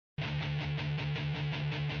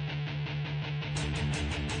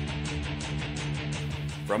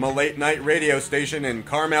From a late-night radio station in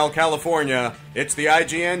Carmel, California, it's the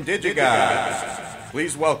IGN Digigods.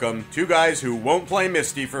 Please welcome two guys who won't play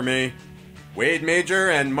Misty for me, Wade Major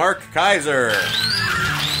and Mark Kaiser.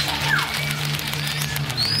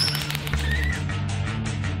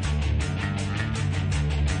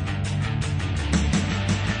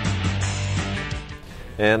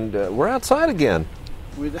 And we're outside again.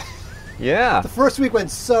 Yeah. The first week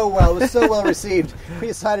went so well. It was so well received. We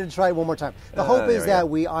decided to try it one more time. The hope is that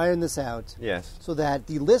we iron this out. Yes. So that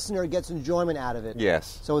the listener gets enjoyment out of it.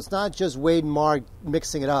 Yes. So it's not just Wade and Mark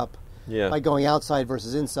mixing it up. Yeah. By going outside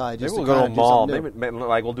versus inside. Maybe we'll go to a mall. Maybe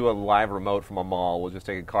like we'll do a live remote from a mall. We'll just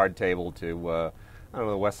take a card table to I don't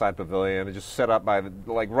know, the West Side Pavilion and just set up by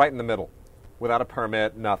like right in the middle, without a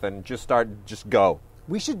permit, nothing. Just go.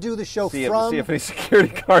 We should do the show see if any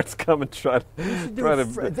security guards come and try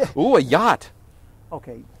to. Ooh, a yacht.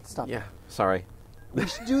 Okay, stop. Yeah, sorry. We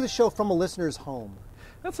should do the show from a listener's home.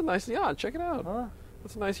 That's a nice yacht. Check it out. Huh?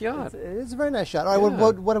 That's a nice yacht. It's a very nice yacht. All right, yeah.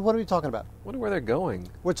 What are we talking about? I wonder where they're going.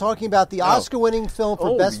 We're talking about the Oscar-winning film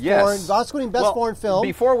for Oscar-winning best foreign film.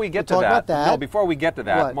 Before we get to that, no, before we get to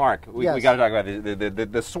that, what? Mark, we got to talk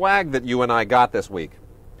about the swag that you and I got this week.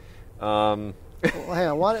 Well, hang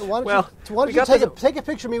on. Why don't you take a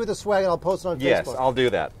picture of me with the swag and I'll post it on Facebook? Yes, I'll do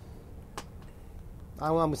that.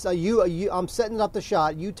 I'm setting up the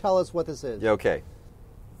shot. You tell us what this is. Yeah, okay.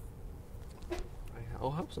 I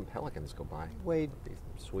hope some pelicans go by. Wade.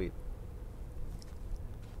 Sweet.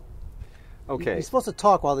 Okay. You're supposed to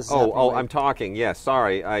talk while this is happening. I'm talking. Yes,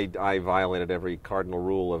 sorry. I violated every cardinal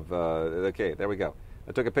rule of... okay, there we go.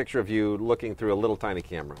 I took a picture of you looking through a little tiny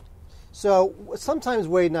camera. So sometimes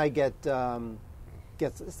Wade and I get...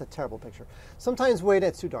 it's a terrible picture. Sometimes Wade...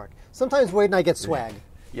 It's too dark. Sometimes Wade and I get swag.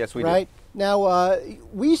 Yes, we do. Right? Now,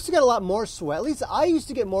 we used to get a lot more swag. At least I used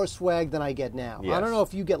to get more swag than I get now. Yes. I don't know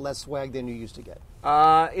if you get less swag than you used to get.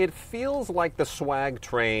 It feels like the swag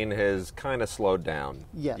train has kind of slowed down.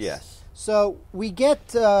 Yes. Yes. So we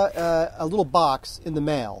get a little box in the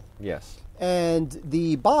mail. Yes. And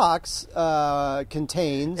the box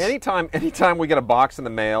contains... Anytime we get a box in the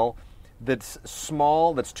mail that's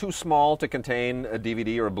small, that's too small to contain a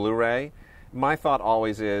DVD or a Blu-ray, my thought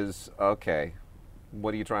always is, okay,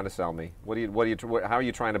 what are you trying to sell me? How are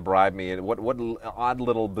you trying to bribe me? And what odd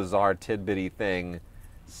little bizarre tidbitty thing?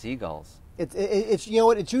 Seagulls. It's you know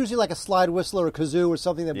what? It's usually like a slide whistle or a kazoo or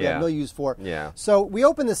something that we have no use for. Yeah. So we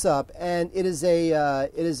open this up, and it is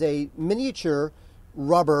a miniature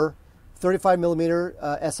rubber 35 millimeter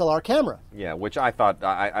SLR camera. Yeah, which I thought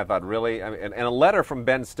really, and a letter from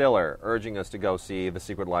Ben Stiller urging us to go see The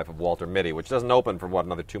Secret Life of Walter Mitty, which doesn't open for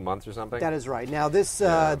another 2 months or something. That is right. Now this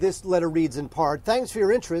letter reads in part, "Thanks for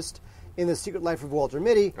your interest in The Secret Life of Walter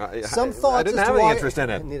Mitty. Some thoughts I didn't have any interest in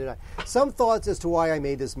it. Neither did I. Some thoughts as to why I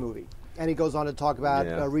made this movie." And he goes on to talk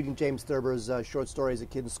about reading James Thurber's short story as a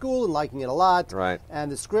kid in school and liking it a lot. Right.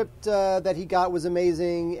 And the script that he got was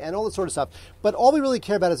amazing and all that sort of stuff. But all we really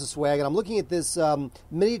care about is the swag. And I'm looking at this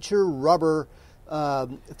miniature rubber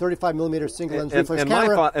 35 millimeter single lens reflex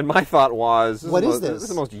camera. My thought was, what is this? This is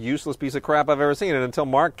the most useless piece of crap I've ever seen. And until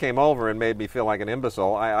Mark came over and made me feel like an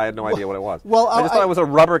imbecile, I had no idea what it was. Well, I just thought it was a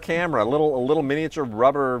rubber camera, a little miniature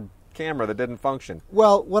rubber camera that didn't function.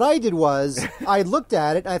 Well, what I did was I looked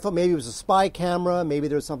at it and I thought maybe it was a spy camera, maybe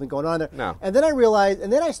there was something going on there. No. And then I realized,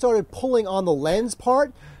 and then I started pulling on the lens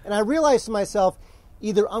part, and I realized to myself,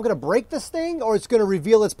 either I'm going to break this thing or it's going to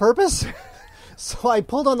reveal its purpose. So I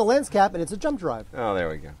pulled on the lens cap, and it's a jump drive. Oh, there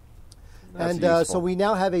we go. And so we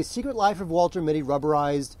now have a Secret Life of Walter Mitty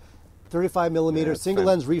rubberized 35 millimeter single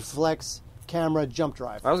lens reflex camera jump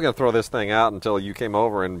drive. I was going to throw this thing out until you came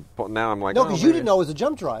over, and now I'm like, no, because you didn't know it was a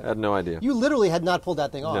jump drive. I had no idea. You literally had not pulled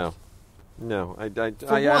that thing off. No.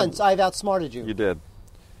 For once, I've outsmarted you. You did.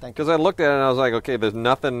 Thank you. Because I looked at it and I was like, okay, there's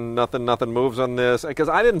nothing moves on this. Because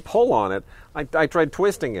I didn't pull on it. I tried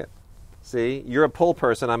twisting it. See, you're a pull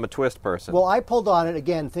person, I'm a twist person. Well, I pulled on it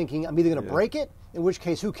again thinking I'm either going to break it, in which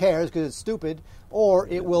case who cares because it's stupid, or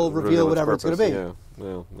it will reveal whatever it's going to be. Yeah,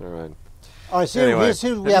 well, all right. All right, so anyway,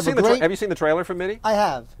 have you seen the trailer for Mitty? I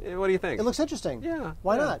have. What do you think? It looks interesting. Yeah.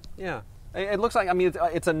 Why not? Yeah. It looks like,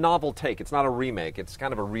 it's a novel take. It's not a remake. It's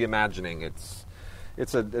kind of a reimagining.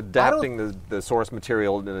 It's adapting the source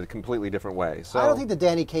material in a completely different way. So I don't think the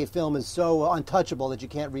Danny Kaye film is so untouchable that you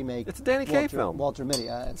can't remake. It's a Danny Kaye film. Walter Mitty.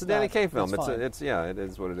 It's a Danny Kaye film. It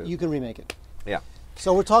is what it is. You can remake it. Yeah.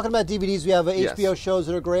 So we're talking about DVDs. We have HBO shows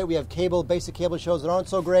that are great. We have basic cable shows that aren't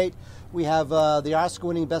so great. We have the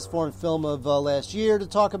Oscar-winning Best Foreign Film of last year to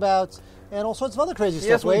talk about, and all sorts of other crazy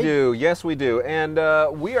stuff. Yes, we do. And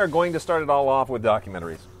we are going to start it all off with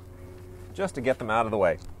documentaries, just to get them out of the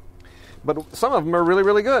way. But some of them are really,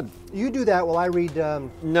 really good. You do that while I read.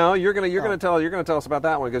 No, you're gonna tell us about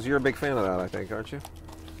that one because you're a big fan of that, I think, aren't you?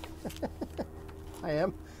 I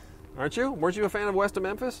am. Aren't you? Weren't you a fan of West of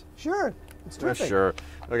Memphis? Sure. It's terrific. Sure.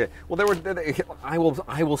 Okay. Well, I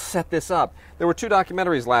will set this up. There were 2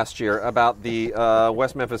 documentaries last year about the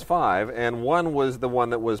West Memphis 5, and one was the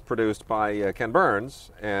one that was produced by Ken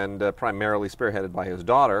Burns and primarily spearheaded by his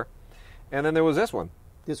daughter, and then there was this one.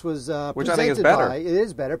 This was which I think is better. It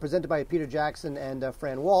is better. Presented by Peter Jackson and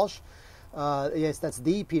Fran Walsh. Yes, that's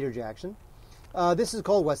the Peter Jackson. This is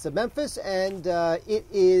called West of Memphis, and it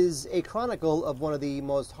is a chronicle of one of the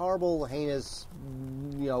most horrible, heinous,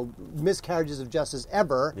 miscarriages of justice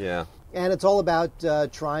ever. Yeah. And it's all about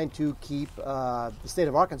trying to keep the state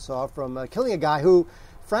of Arkansas from killing a guy who,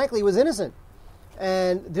 frankly, was innocent.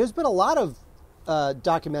 And there's been a lot of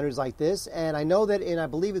documentaries like this, and I know that I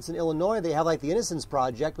believe it's in Illinois, they have like the Innocence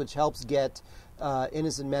Project, which helps get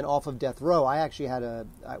innocent men off of death row. I actually had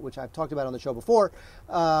which I've talked about on the show before,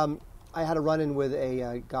 I had a run-in with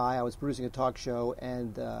a guy. I was producing a talk show,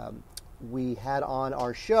 and we had on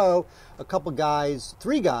our show a couple guys,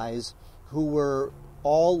 3 guys, who were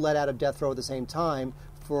all let out of death row at the same time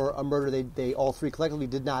for a murder they all 3 collectively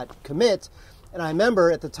did not commit. And I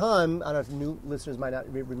remember at the time, I don't know if new listeners might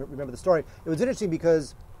not remember the story, it was interesting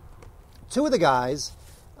because 2 of the guys,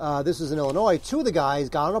 this was in Illinois, 2 of the guys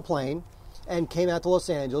got on a plane and came out to Los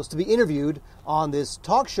Angeles to be interviewed on this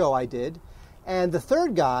talk show I did. And the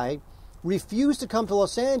 3rd guy refused to come to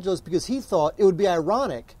Los Angeles because he thought it would be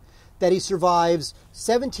ironic that he survives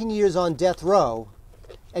 17 years on death row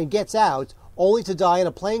and gets out only to die in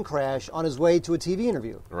a plane crash on his way to a TV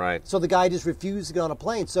interview. Right. So the guy just refused to get on a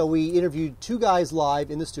plane. So we interviewed 2 guys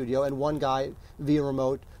live in the studio and 1 guy via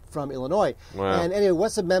remote from Illinois. Wow. And anyway,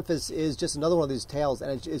 West of Memphis is just another one of these tales,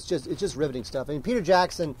 and it's just riveting stuff. I mean, Peter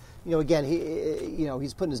Jackson, again,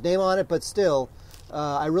 he's putting his name on it, but still,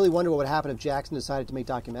 I really wonder what would happen if Jackson decided to make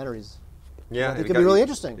documentaries. Yeah, it could be really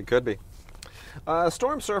interesting. It could be.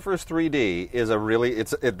 Storm Surfers 3D is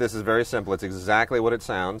this is very simple. It's exactly what it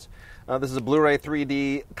sounds. This is a Blu-ray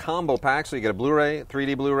 3D combo pack, so you get a Blu-ray,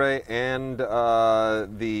 3D Blu-ray, and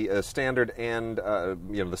the standard and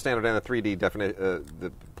the standard and the 3D definition.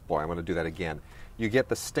 Boy, I'm going to do that again. You get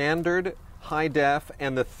the standard high def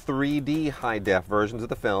and the 3D high def versions of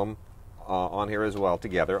the film on here as well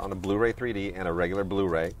together on a Blu-ray 3D and a regular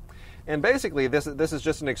Blu-ray. And basically, this is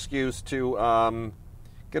just an excuse to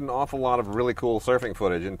get an awful lot of really cool surfing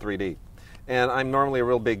footage in 3D. And I'm normally a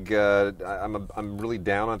real big, I'm really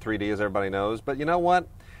down on 3D, as everybody knows. But you know what?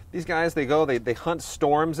 These guys, they hunt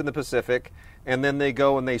storms in the Pacific, and then they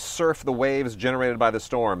go and they surf the waves generated by the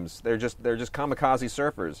storms. They're just kamikaze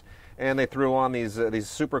surfers. And they threw on these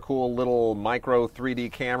super cool little micro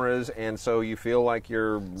 3D cameras, and so you feel like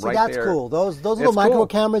you're right there. So that's cool. Those little micro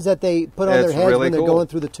cameras that they put on their heads really when they're going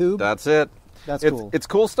through the tube. That's it. That's cool. It's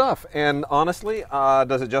cool stuff. And honestly,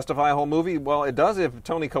 does it justify a whole movie? Well, it does if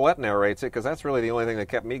Toni Collette narrates it, because that's really the only thing that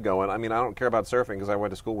kept me going. I mean, I don't care about surfing because I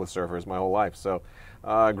went to school with surfers my whole life, so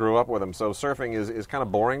I grew up with them. So surfing is kind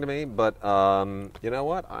of boring to me. But you know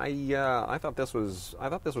what? I thought this was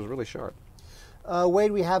really sharp.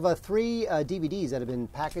 Wade, we have 3 DVDs that have been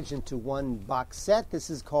packaged into one box set.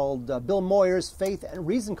 This is called Bill Moyers' Faith and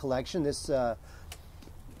Reason Collection. This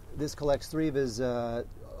collects 3 of his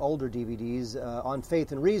older DVDs on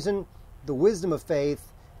Faith and Reason, The Wisdom of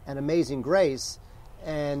Faith, and Amazing Grace.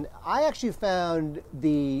 And I actually found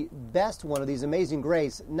the best one of these, Amazing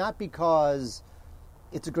Grace, not because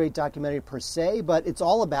it's a great documentary per se, but it's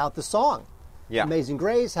all about the song. Yeah. Amazing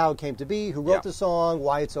Grace, how it came to be, who wrote the song,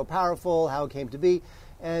 why it's so powerful, how it came to be.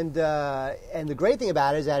 And the great thing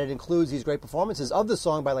about it is that it includes these great performances of the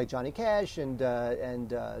song by like Johnny Cash and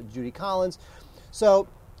Judy Collins. So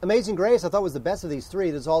Amazing Grace I thought was the best of these 3.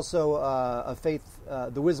 There's also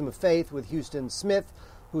The Wisdom of Faith with Houston Smith,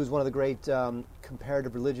 who's one of the great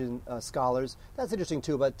comparative religion scholars. That's interesting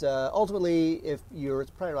too, but ultimately, it's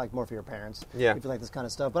probably like more for your parents if you like this kind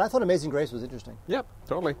of stuff. But I thought Amazing Grace was interesting. Yep,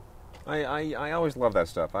 totally. I always love that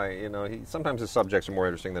stuff. Sometimes his subjects are more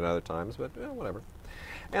interesting than other times, but whatever.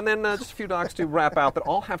 And then just a few docs to wrap out that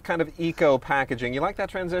all have kind of eco packaging. You like that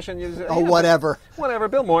transition? Whatever. Whatever.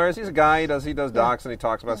 Bill Moyers, he's a guy. He does docs and he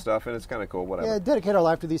talks about stuff, and it's kind of cool. Whatever. Yeah, dedicate our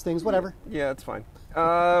life to these things. Whatever. Yeah, it's fine.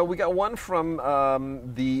 We got one from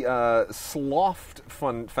the Sloft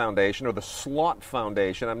Foundation, or the Slot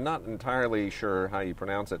Foundation. I'm not entirely sure how you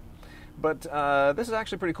pronounce it. But this is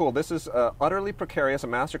actually pretty cool. This is Utterly Precarious, a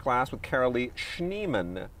masterclass with Carolee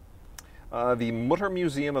Schneemann. The Mutter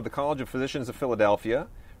Museum of the College of Physicians of Philadelphia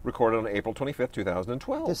recorded on April 25th,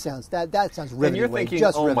 2012. That sounds riveting. And you're thinking,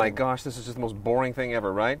 just oh my riveting. gosh, this is just the most boring thing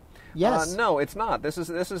ever, right? Yes. No, it's not. This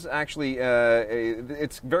is actually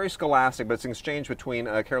it's very scholastic, but it's an exchange between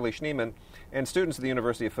Carolee Schneemann and students at the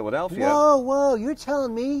University of Philadelphia. Whoa! You're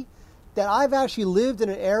telling me that I've actually lived in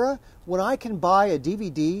an era when I can buy a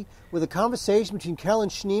DVD with a conversation between Carolee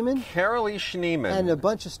Schneemann and a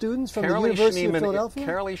bunch of students from the University of Philadelphia?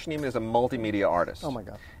 Carolee Schneemann is a multimedia artist. Oh, my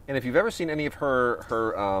God. And if you've ever seen any of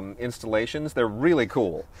her installations, they're really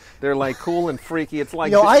cool. They're like cool and freaky. It's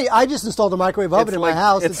like I just installed a microwave oven in my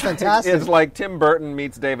house. It's fantastic. It's like Tim Burton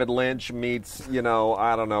meets David Lynch meets I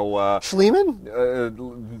don't know Schneemann.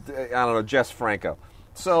 I don't know, Jess Franco.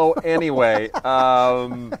 So anyway.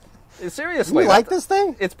 Seriously, You like this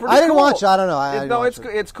thing? It's pretty. I didn't cool. watch it. I don't know.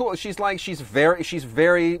 It's cool. She's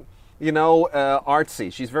very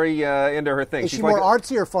artsy. She's very into her thing. Is she's she like more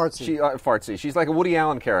artsy or fartsy? Fartsy. She's like a Woody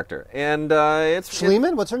Allen character, and it's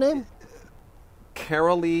Schneemann. What's her name?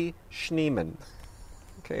 Carolee Schneemann.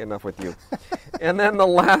 Okay, enough with you. And then the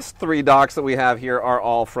last 3 docs that we have here are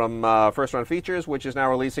all from First Run Features, which is now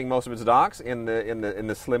releasing most of its docs in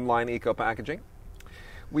the slimline eco packaging.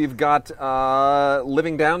 We've got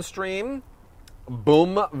Living Downstream,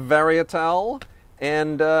 Boom Varietal,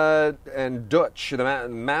 and Dutch, the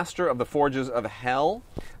Master of the Forges of Hell.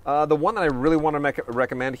 The one that I really want to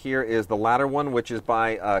recommend here is the latter one, which is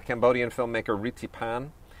by Cambodian filmmaker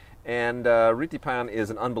Ritipan. And Ritipan is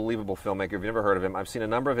an unbelievable filmmaker. If you've never heard of him, I've seen a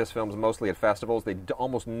number of his films, mostly at festivals. They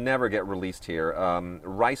almost never get released here.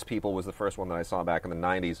 Rice People was the first one that I saw back in the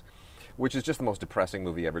 90s. Which is just the most depressing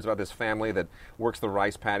movie ever. It's about this family that works the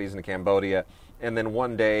rice paddies in Cambodia, and then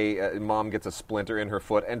one day mom gets a splinter in her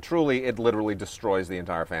foot, and truly, it literally destroys the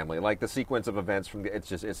entire family. Like the sequence of events it's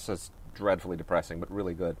just dreadfully depressing, but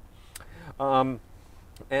really good.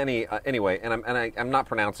 Anyway, and I'm not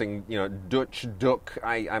pronouncing Dutch Duk.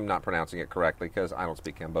 I'm not pronouncing it correctly because I don't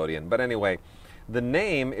speak Cambodian. But anyway, the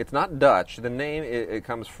name it's not Dutch. The name it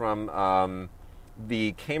comes from.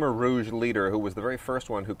 The Khmer Rouge leader, who was the very first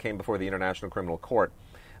one who came before the International Criminal Court,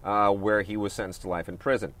 where he was sentenced to life in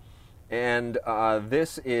prison. And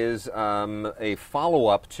this is a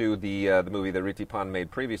follow-up to the movie that Ritipan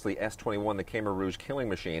made previously, S-21, the Khmer Rouge Killing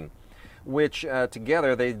Machine, which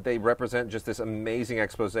together they represent just this amazing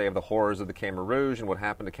expose of the horrors of the Khmer Rouge and what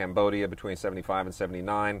happened to Cambodia between 75 and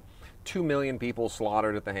 79. 2 million people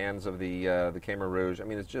slaughtered at the hands of the Khmer Rouge. I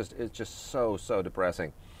mean, it's just so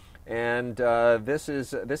depressing. And this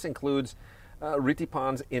includes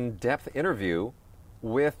Ritipan's in-depth interview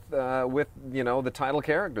with the title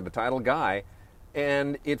character, the title guy,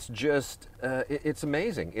 and it's just it's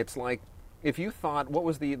amazing. It's like if you thought, what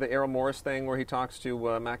was the Errol Morris thing where he talks to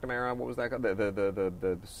McNamara? What was that called?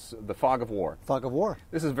 The Fog of War. Fog of War.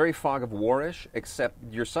 This is very Fog of War-ish, except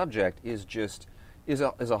your subject is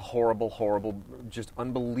a horrible, just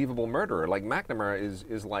unbelievable murderer. Like McNamara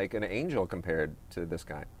is like an angel compared to this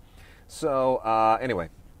guy. So anyway,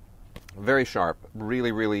 very sharp, really,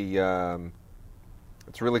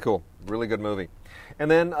 it's really cool, really good movie.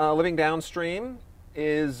 And then Living Downstream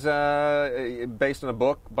is based on a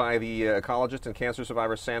book by the ecologist and cancer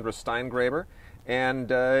survivor Sandra Steingraber,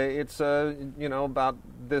 and it's about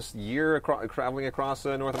this year traveling across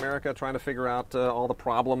North America, trying to figure out all the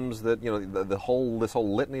problems that this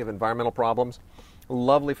whole litany of environmental problems.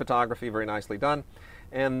 Lovely photography, very nicely done.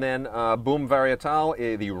 And then Boom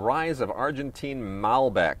Varietal, the rise of Argentine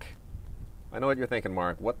Malbec. I know what you're thinking,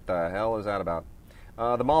 Mark. What the hell is that about?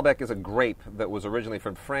 The Malbec is a grape that was originally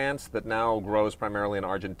from France that now grows primarily in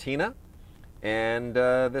Argentina. And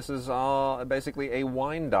this is basically a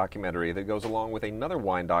wine documentary that goes along with another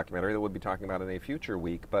wine documentary that we'll be talking about in a future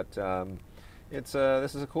week. But this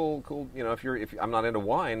is a cool. If I'm not into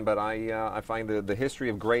wine, but I find the history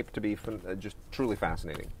of grape to be just truly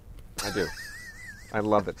fascinating. I do. I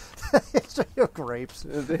love it. The history of grapes.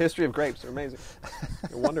 The history of grapes are amazing.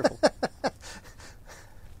 They're wonderful.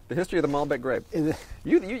 The history of the Malbec grape.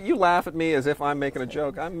 You laugh at me as if I'm making a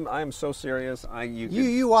joke. I'm so serious.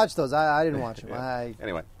 You watch those. I didn't watch them. Yeah.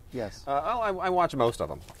 Anyway. Yes. I watch most of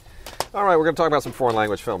them. All right, we're going to talk about some foreign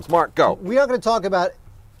language films. Mark, go. We are going to talk about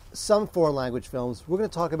some foreign language films. We're going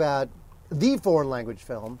to talk about the foreign language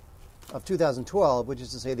film of 2012, which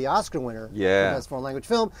is to say the Oscar winner for Best Foreign Language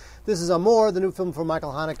Film. This is Amour, the new film from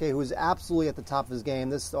Michael Haneke, who is absolutely at the top of his game.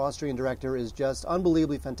 This Austrian director is just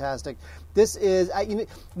unbelievably fantastic. This is,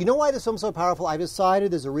 you know why this film's so powerful? I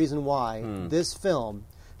decided there's a reason why this film,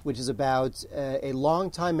 which is about a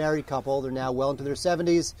long-time married couple, they're now well into their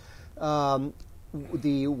 70s,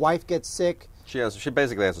 the wife gets sick. She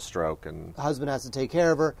basically has a stroke, and the husband has to take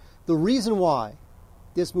care of her. The reason why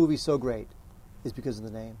this movie's so great is because of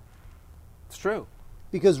the name. It's true.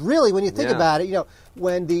 Because really, when you think Yeah. about it,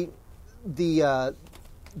 when the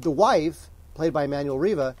wife, played by Emmanuel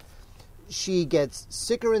Riva, she gets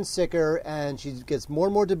sicker and sicker, and she gets more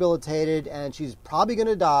and more debilitated, and she's probably going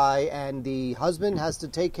to die, and the husband has to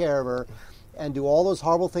take care of her and do all those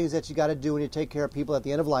horrible things that you got to do when you take care of people at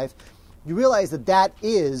the end of life. You realize that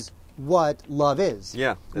is what love is.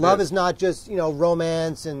 Yeah, love is not just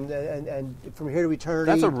romance and from here to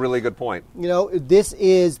eternity. That's a really good point. This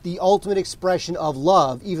is the ultimate expression of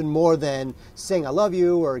love, even more than saying I love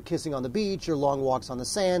you or kissing on the beach or long walks on the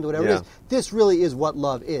sand, whatever it is. This really is what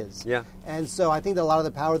love is. Yeah. And so I think that a lot of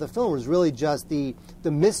the power of the film was really just the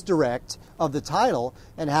misdirect of the title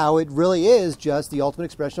and how it really is just the ultimate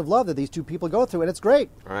expression of love that these two people go through, and it's great.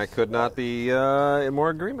 I could not be in more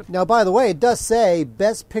agreement. Now, by the way, it does say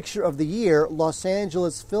Best Picture of the Year, Los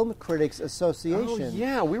Angeles Film Critics Association. Oh,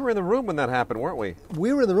 yeah, we were in the room when that happened, weren't we?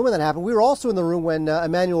 We were in the room when that happened. We were also in the room when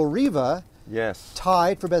Emmanuel Riva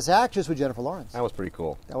tied for Best Actress with Jennifer Lawrence. That was pretty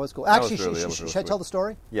cool. That was cool. Actually, should I tell the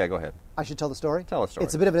story? Yeah, go ahead. I should tell the story? Tell a story.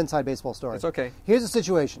 It's a bit of an inside baseball story. It's okay. Here's the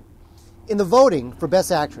situation. In the voting for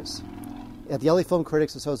Best Actress at the LA Film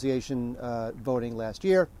Critics Association voting last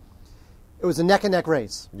year, it was a neck-and-neck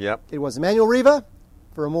race. Yep. It was Emmanuel Riva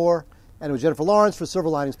for Amour, and it was Jennifer Lawrence for Silver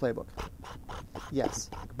Linings Playbook. Yes.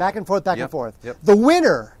 Back and forth, back and forth. Yep. The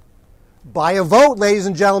winner, by a vote, ladies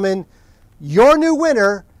and gentlemen, your new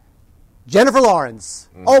winner, Jennifer Lawrence.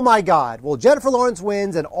 Oh, my God. Well, Jennifer Lawrence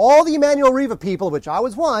wins, and all the Emmanuel Riva people, which I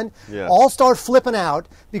was one, all start flipping out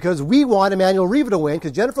because we want Emmanuel Riva to win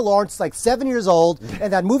because Jennifer Lawrence is like 7 years old,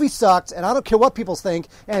 and that movie sucked, and I don't care what people think,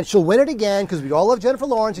 and she'll win it again because we all love Jennifer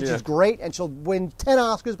Lawrence, and she's great, and she'll win 10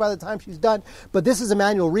 Oscars by the time she's done. But this is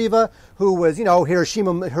Emmanuel Riva, who was,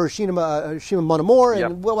 Hiroshima Mon Amour,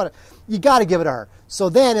 and what you got to give it to her. So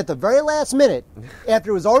then, at the very last minute,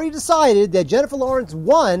 after it was already decided that Jennifer Lawrence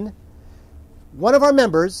won, one of our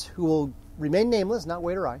members, who will remain nameless, not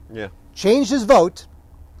Wade or I, changed his vote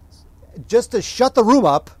just to shut the room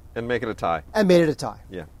up. And make it a tie. And made it a tie.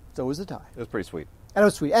 Yeah. So it was a tie. It was pretty sweet. And it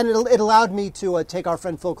was sweet. And it allowed me to take our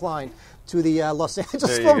friend Phil Klein to the Los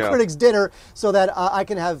Angeles Film Critics dinner so that I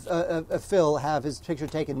can have Phil have his picture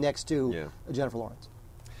taken next to Jennifer Lawrence.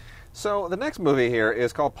 So the next movie here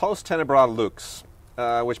is called Post Tenebra Lux,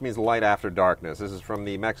 which means light after darkness. This is from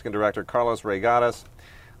the Mexican director Carlos Regadas.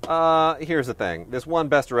 Here's the thing. This won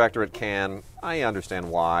Best Director at Cannes. I understand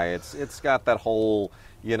why. It's got that whole,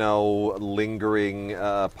 lingering,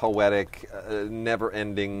 poetic,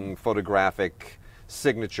 never-ending photographic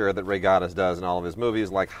signature that Regadas does in all of his movies,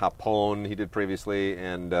 like Japón he did previously,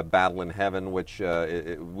 and Battle in Heaven, which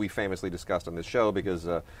we famously discussed on this show because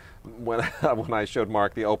when I showed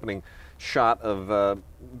Mark the opening shot of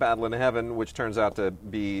Battle in Heaven, which turns out to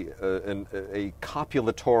be a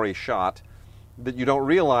copulatory shot that you don't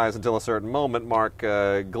realize until a certain moment, Mark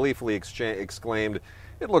gleefully exclaimed,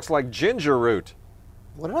 "It looks like ginger root."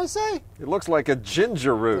 What did I say? It looks like a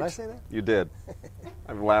ginger root. Did I say that? You did.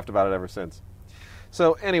 I've laughed about it ever since.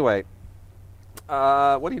 So anyway, what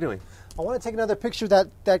are you doing? I want to take another picture of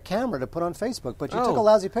that camera to put on Facebook, but you took a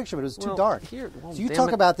lousy picture, but it was too dark. So you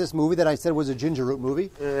talk about this movie that I said was a ginger root movie,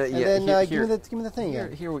 and then give me the thing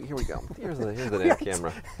again. Here we go. Here's the damn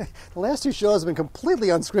camera. The last two shows have been completely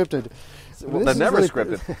unscripted. Well, they're never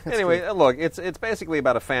scripted. Anyway, look, it's basically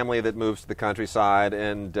about a family that moves to the countryside,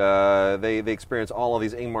 and they experience all of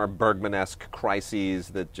these Ingmar Bergman-esque crises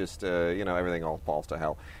that just, everything all falls to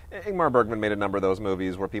hell. Ingmar Bergman made a number of those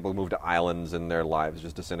movies where people move to islands and their lives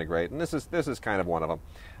just disintegrate, and this is kind of one of them.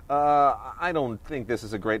 I don't think this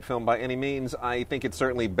is a great film by any means. I think it's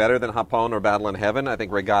certainly better than Japón or Battle in Heaven. I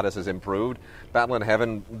think Regadas has improved. Battle in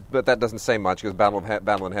Heaven, but that doesn't say much because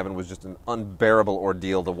Battle in Heaven was just an unbearable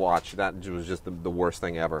ordeal to watch. That was just the worst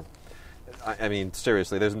thing ever. I mean,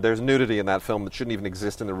 seriously, there's nudity in that film that shouldn't even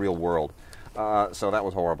exist in the real world. So that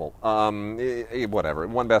was horrible. Whatever. It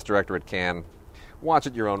won Best Director at Cannes. Watch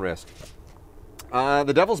at your own risk.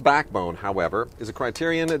 The Devil's Backbone, however, is a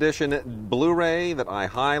Criterion Edition Blu-ray that I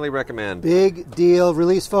highly recommend. Big deal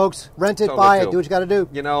release, folks. Rent it, buy it, do what you got to do.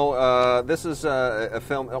 This is a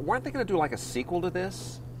film. Weren't they going to do like a sequel to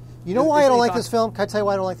this? You know why I don't like this film? Can I tell you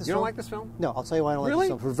why I don't like this film? You don't like this film? No, I'll tell you why I don't like Really? this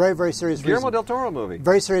film. For a very, very serious reason. Guillermo Del Toro movie.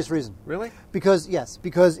 Very serious reason. Really? Because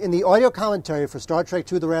in the audio commentary for Star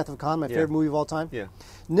Trek II: The Wrath of Khan, my favorite movie of all time,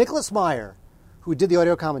 Nicholas Meyer, who did the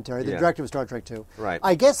audio commentary, the director of Star Trek II. Right.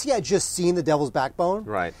 I guess he had just seen The Devil's Backbone.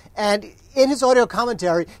 Right. And in his audio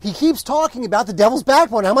commentary, he keeps talking about The Devil's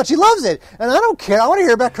Backbone, how much he loves it. And I don't care. I want to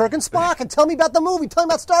hear about Kirk and Spock, and tell me about the movie. Tell me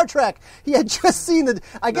about Star Trek. He had just seen it.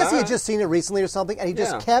 I guess he had just seen it recently or something, and he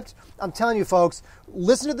just kept, I'm telling you folks,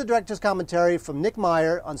 listen to the director's commentary from Nick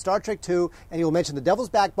Meyer on Star Trek II, and he will mention The Devil's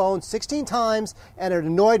Backbone 16 times, and it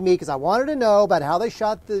annoyed me because I wanted to know about how they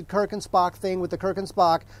shot the Kirk and Spock thing with the Kirk and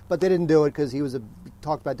Spock, but they didn't do it because he was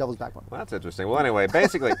talked about Devil's Backbone. Well, that's interesting. Well, anyway,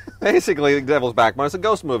 basically, The Devil's Backbone, it's a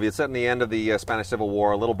ghost movie. It's set in the end of the Spanish Civil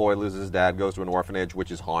War. A little boy loses his dad, goes to an orphanage, which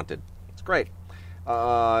is haunted. It's great.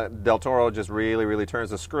 Del Toro just really, really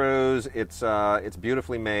turns the screws. It's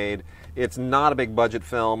beautifully made. It's not a big budget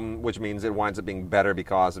film, which means it winds up being better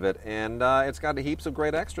because of it. And it's got heaps of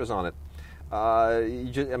great extras on it.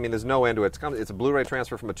 There's no end to it. It's a Blu-ray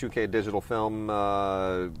transfer from a 2K digital film,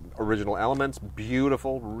 original elements.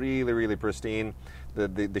 Beautiful, really, really pristine.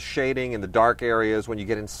 The shading in the dark areas when you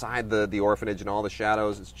get inside the orphanage and all the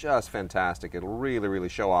shadows, it's just fantastic. It'll really, really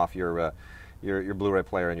show off your Blu-ray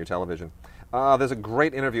player and your television. There's a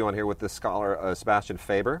great interview on here with this scholar, Sebastian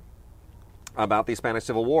Faber, about the Spanish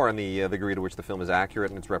Civil War and the degree to which the film is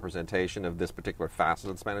accurate in its representation of this particular facet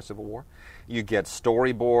of the Spanish Civil War. You get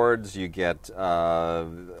storyboards, you get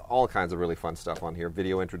all kinds of really fun stuff on here.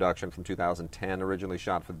 Video introduction from 2010, originally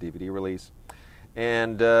shot for the DVD release.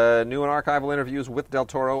 And new and archival interviews with Del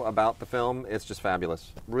Toro about the film. It's just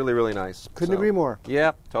fabulous. Really, really nice. Couldn't agree more.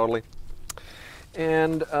 Yeah, totally.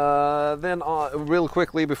 And then real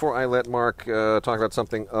quickly, before I let Mark talk about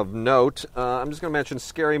something of note, I'm just going to mention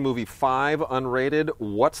Scary Movie 5, unrated.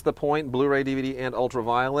 What's the point? Blu-ray, DVD, and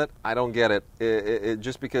Ultraviolet? I don't get it. It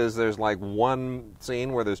just because there's like one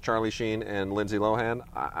scene where there's Charlie Sheen and Lindsay Lohan,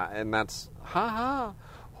 and that's, ha-ha,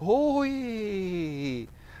 hoi.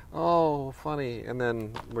 Oh, funny. And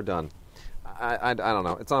then we're done. I don't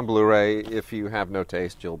know. It's on Blu-ray. If you have no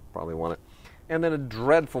taste, you'll probably want it. And then a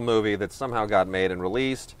dreadful movie that somehow got made and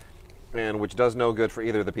released, and which does no good for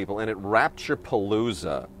either of the people in it,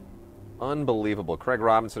 Rapturepalooza. Unbelievable. Craig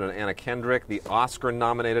Robinson and Anna Kendrick, the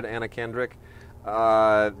Oscar-nominated Anna Kendrick.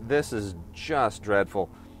 This is just dreadful.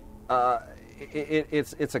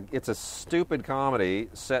 It's a stupid comedy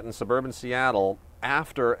set in suburban Seattle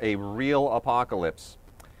after a real apocalypse.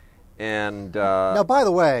 And now, by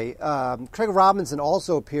the way, Craig Robinson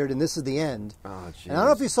also appeared in This Is the End. Oh, geez. And I don't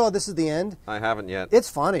know if you saw This Is the End. I haven't yet. It's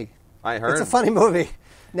funny. I heard. It's a funny movie.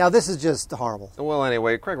 Now, this is just horrible. Well,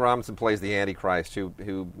 anyway, Craig Robinson plays the Antichrist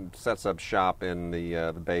who sets up shop in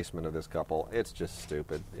the basement of this couple. It's just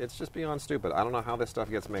stupid. It's just beyond stupid. I don't know how this stuff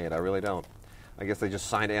gets made. I really don't. I guess they just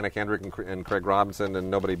signed Anna Kendrick and Craig Robinson, and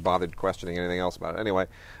nobody bothered questioning anything else about it. Anyway,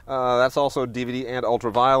 that's also DVD and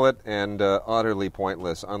Ultraviolet, and utterly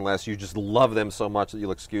pointless unless you just love them so much that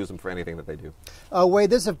you'll excuse them for anything that they do. Wade,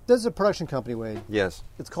 there's a production company, Wade. Yes.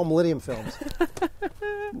 It's called Millennium Films.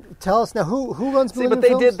 Tell us now, who runs Millennium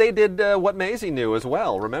Films? But they did What Maisie Knew as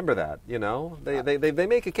well. Remember that, you know? They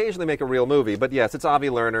occasionally make a real movie, but yes, it's Avi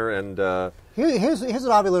Lerner and... Here's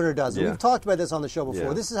what Avi Lerner does. Yeah. We've talked about this on the show before.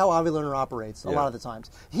 Yeah. This is how Avi Lerner operates a lot of the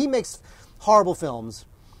times. He makes horrible films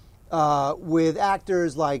with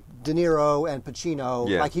actors like De Niro and Pacino,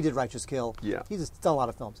 like he did Righteous Kill. Yeah. He's done a lot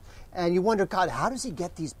of films. And you wonder, God, how does he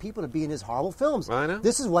get these people to be in his horrible films? I know.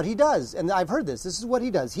 This is what he does. And I've heard this. This is what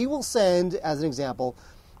he does. He will send, as an example,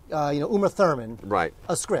 Uma Thurman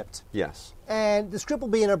a script. Yes. And the script will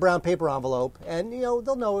be in a brown paper envelope, and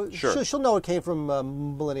they'll know. Sure. She'll know it came from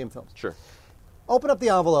Millennium Films. Sure. Open up the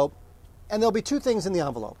envelope, and there'll be two things in the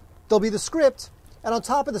envelope. There'll be the script, and on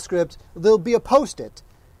top of the script, there'll be a Post-it.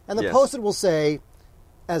 And the Post-it will say,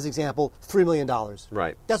 as example, $3 million.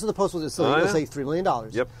 Right. That's what the Post-it will say. It'll say $3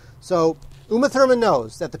 million. Yep. So Uma Thurman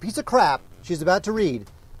knows that the piece of crap she's about to read,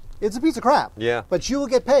 it's a piece of crap. Yeah. But she will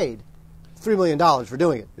get paid $3 million for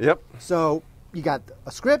doing it. Yep. So you got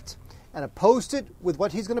a script and a Post-it with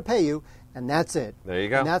what he's going to pay you, and that's it. There you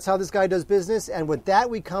go. And that's how this guy does business. And with that,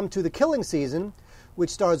 we come to The Killing Season, which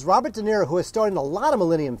stars Robert De Niro, who has starred in a lot of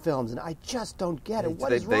Millennium films, and I just don't get it.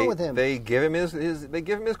 What is wrong with him? They give him his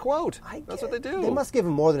quote. That's what they do. They must give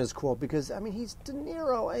him more than his quote, because, he's De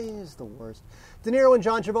Niro. He's the worst. De Niro and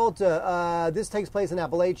John Travolta. This takes place in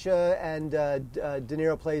Appalachia, and De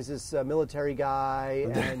Niro plays this military guy,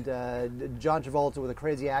 and John Travolta, with a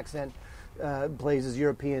crazy accent, plays this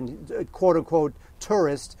European, quote-unquote,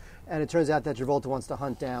 tourist. And it turns out that Travolta wants to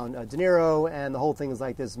hunt down De Niro, and the whole thing is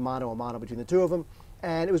like this mano a mano between the two of them.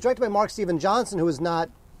 And it was directed by Mark Steven Johnson, who is not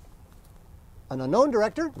an unknown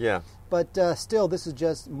director. Yeah. But still, this is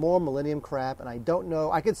just more Millennium crap, and I don't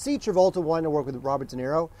know. I could see Travolta wanting to work with Robert De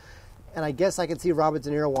Niro, and I guess I could see Robert De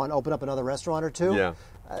Niro wanting to open up another restaurant or two. Yeah.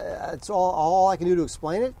 It's all I can do to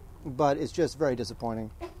explain it, but it's just very disappointing.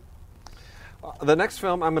 The next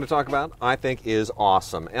film I'm going to talk about, I think, is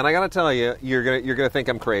awesome, and I got to tell you, you're gonna think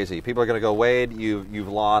I'm crazy. People are going to go, Wade, you've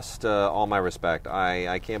lost all my respect.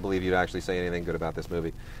 I can't believe you'd actually say anything good about this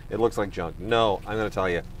movie. It looks like junk. No, I'm going to tell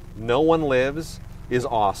you, No One Lives is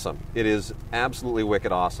awesome. It is absolutely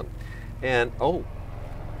wicked awesome, and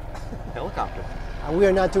helicopter. We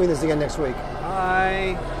are not doing this again next week.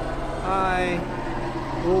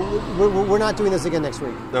 We're not doing this again next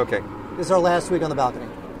week. Okay. This is our last week on the balcony.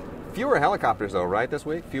 Fewer helicopters, though, right? This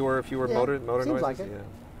week, fewer motor seems noises. like it. Yeah.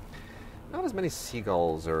 Not as many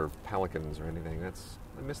seagulls or pelicans or anything. I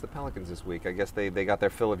missed the pelicans this week. I guess they got their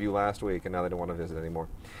fill of you last week, and now they don't want to visit anymore.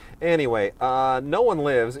 Anyway, No One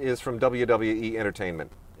Lives is from WWE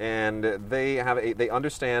Entertainment, and they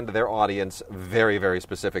understand their audience very, very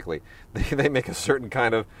specifically. They make a certain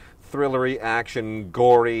kind of thrillery, action,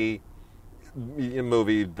 gory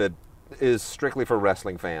movie that is strictly for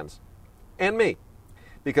wrestling fans and me.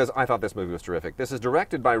 Because I thought this movie was terrific. This is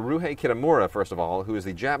directed by Ryuhei Kitamura, first of all, who is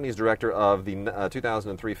the Japanese director of the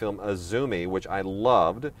 2003 film Azumi, which I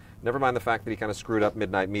loved. Never mind the fact that he kind of screwed up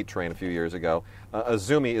Midnight Meat Train a few years ago.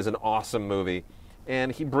 Azumi is an awesome movie,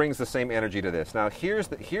 and he brings the same energy to this. Now, here's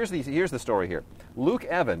the story here. Luke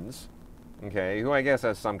Evans, okay, who I guess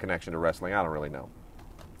has some connection to wrestling. I don't really know.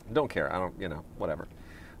 Don't care. Whatever.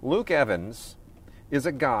 Luke Evans is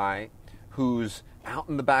a guy who's out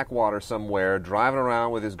in the backwater somewhere, driving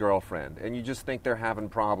around with his girlfriend, and you just think they're having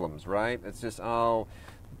problems, right? It's just,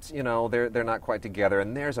 they're not quite together,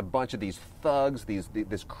 and there's a bunch of these thugs,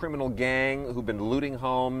 this criminal gang who've been looting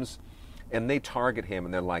homes, and they target him,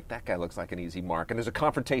 and they're like, that guy looks like an easy mark. And there's a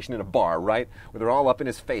confrontation in a bar, right, where they're all up in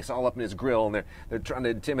his face, all up in his grill, and they're trying to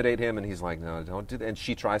intimidate him, and he's like, no, don't do that. And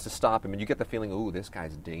she tries to stop him, and you get the feeling, ooh, this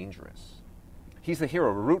guy's dangerous. He's the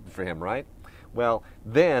hero, we're rooting for him, right? Well,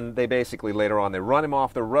 then they basically, later on, they run him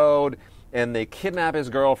off the road, and they kidnap his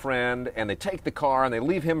girlfriend, and they take the car, and they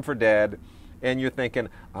leave him for dead. And you're thinking,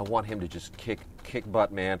 I want him to just kick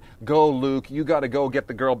butt, man. Go, Luke, you got to go get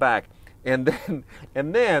the girl back. And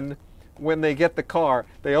then, when they get the car,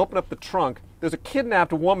 they open up the trunk. There's a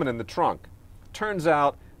kidnapped woman in the trunk. Turns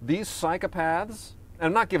out, these psychopaths, and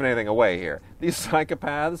I'm not giving anything away here, these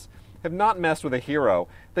psychopaths have not messed with a hero.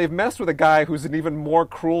 They've messed with a guy who's an even more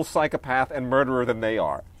cruel psychopath and murderer than they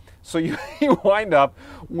are. So you wind up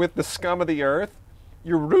with the scum of the earth.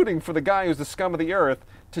 You're rooting for the guy who's the scum of the earth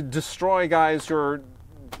to destroy guys who are,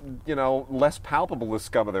 less palpable as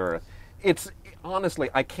scum of the earth. Honestly,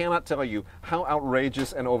 I cannot tell you how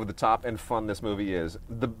outrageous and over the top and fun this movie is.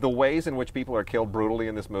 The ways in which people are killed brutally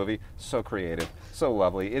in this movie, so creative, so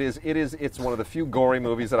lovely. It's one of the few gory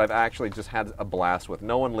movies that I've actually just had a blast with.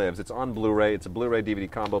 No One Lives. It's on Blu-ray. It's a Blu-ray DVD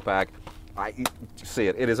combo pack. I see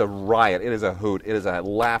it. It is a riot. It is a hoot. It is a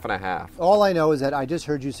laugh and a half. All I know is that I just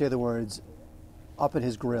heard you say the words, up at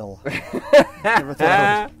his grill. Never thought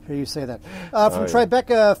I would hear you say that. From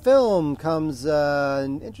Tribeca Film comes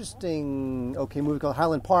an interesting, movie called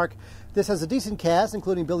Highland Park. This has a decent cast,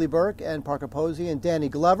 including Billy Burke and Parker Posey and Danny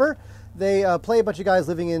Glover. They play a bunch of guys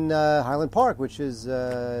living in Highland Park, which is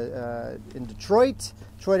in Detroit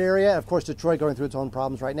area. Of course, Detroit going through its own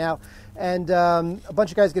problems right now. And a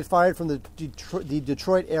bunch of guys get fired from the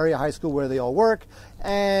Detroit area high school where they all work.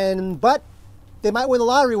 But they might win the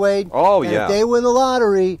lottery, Wade. Oh, and yeah. If they win the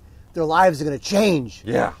lottery, their lives are going to change.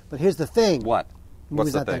 Yeah. But here's the thing. What? The What's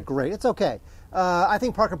movie's the not thing? that great. It's okay. I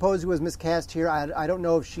think Parker Posey was miscast here. I don't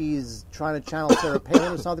know if she's trying to channel Sarah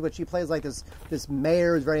Palin or something, but she plays like this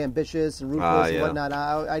mayor who's very ambitious and ruthless and whatnot.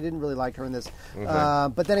 I didn't really like her in this. Okay.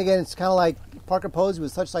 But then again, it's kind of like Parker Posey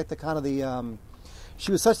was such like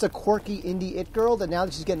she was such a quirky indie it girl that now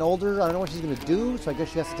that she's getting older, I don't know what she's going to do. So I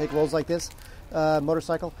guess she has to take roles like this.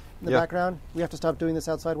 Motorcycle in the background. We have to stop doing this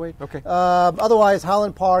outside, Wade. Okay. Otherwise,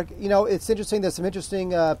 Highland Park, it's interesting. There's some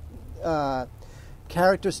interesting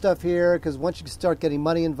character stuff here because once you start getting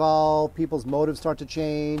money involved, people's motives start to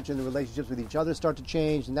change and the relationships with each other start to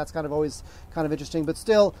change, and that's always kind of interesting. But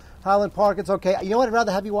still, Highland Park, it's okay. You know what I'd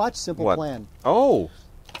rather have you watch? Simple Plan. Oh.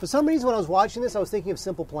 For some reason, when I was watching this, I was thinking of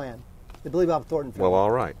Simple Plan, the Billy Bob Thornton film. Well,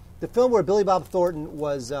 all right. The film where Billy Bob Thornton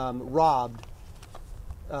was robbed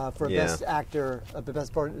for Best Actor,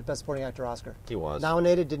 Best Supporting Actor Oscar. He was.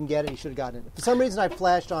 Nominated, didn't get it, he should have gotten it. For some reason, I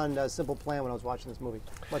flashed on Simple Plan when I was watching this movie.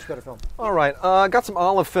 Much better film. All right. Got some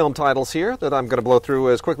Olive film titles here that I'm going to blow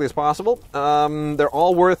through as quickly as possible. They're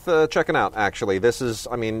all worth checking out, actually. This is,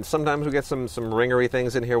 sometimes we get some ringery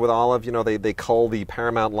things in here with Olive. They cull the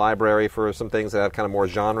Paramount library for some things that have kind of more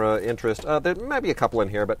genre interest. There might be a couple in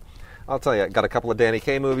here, but I'll tell you, got a couple of Danny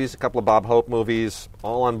Kaye movies, a couple of Bob Hope movies,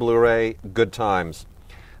 all on Blu-ray. Good times.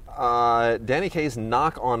 Danny Kaye's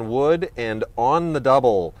Knock on Wood and On the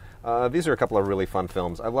Double. These are a couple of really fun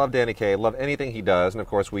films. I love Danny Kaye. I love anything he does. And, of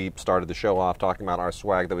course, we started the show off talking about our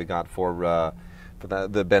swag that we got for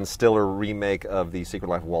the Ben Stiller remake of The Secret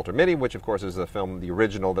Life of Walter Mitty, which, of course, is the film, the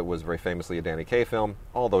original, that was very famously a Danny Kaye film,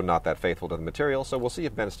 although not that faithful to the material. So we'll see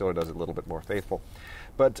if Ben Stiller does it a little bit more faithful.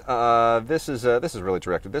 But this is really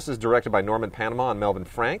directed. This is directed by Norman Panama and Melvin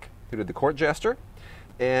Frank, who did The Court Jester.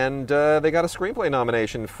 And they got a screenplay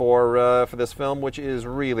nomination for this film, which is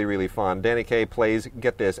really, really fun. Danny Kaye plays,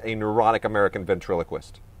 get this, a neurotic American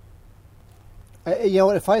ventriloquist. You know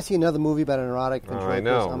what? If I see another movie about a neurotic ventriloquist,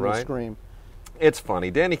 I'm going to scream. It's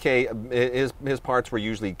funny. Danny Kaye, his parts were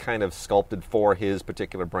usually kind of sculpted for his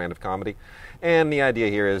particular brand of comedy. And the idea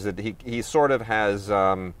here is that he sort of has,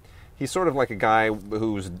 he's sort of like a guy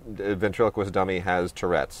whose ventriloquist dummy has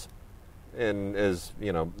Tourette's. And is,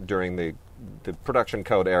 during the production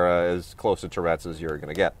code era, as close to Tourette's as you're going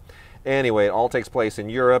to get. Anyway, it all takes place in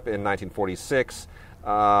Europe in 1946.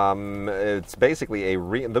 It's basically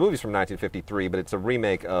the movie's from 1953, but it's a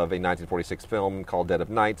remake of a 1946 film called Dead of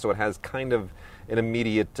Night, so it has kind of an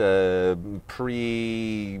immediate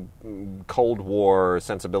pre-Cold War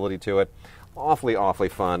sensibility to it. Awfully, awfully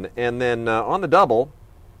fun. And then on the double,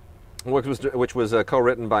 which was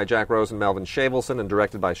co-written by Jack Rose and Melvin Shavelson and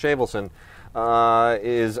directed by Shavelson,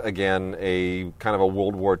 is, again, a kind of a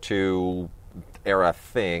World War II era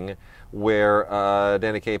thing, where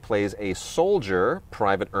Danny Kaye plays a soldier,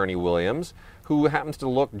 Private Ernie Williams, who happens to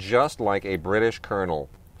look just like a British colonel.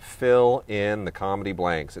 Fill in the comedy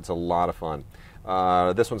blanks. It's a lot of fun.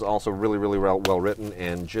 This one's also really, really well written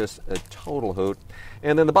and just a total hoot.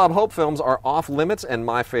 And then the Bob Hope films are Off Limits and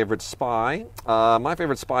My Favorite Spy. My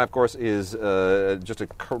Favorite Spy, of course, is just a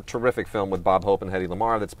terrific film with Bob Hope and Hedy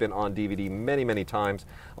Lamarr that's been on DVD many, many times.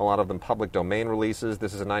 A lot of them public domain releases.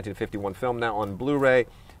 This is a 1951 film now on Blu-ray,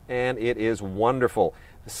 and it is wonderful.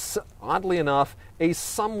 Oddly enough, a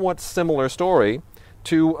somewhat similar story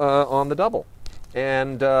to On the Double.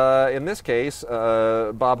 And in this case,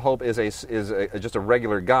 Bob Hope is just a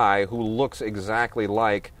regular guy who looks exactly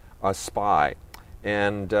like a spy,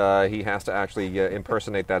 and he has to actually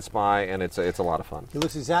impersonate that spy, and it's a lot of fun. He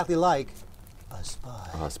looks exactly like a spy.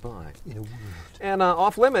 A spy in a world. And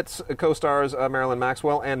Off Limits co-stars Marilyn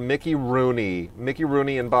Maxwell and Mickey Rooney. Mickey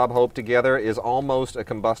Rooney and Bob Hope together is almost a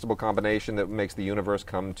combustible combination that makes the universe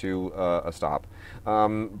come to a stop.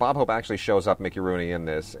 Bob Hope actually shows up Mickey Rooney in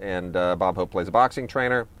this, and Bob Hope plays a boxing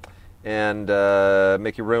trainer, and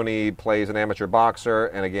Mickey Rooney plays an amateur boxer,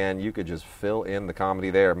 and again, you could just fill in the comedy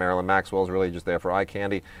there. Marilyn Maxwell's really just there for eye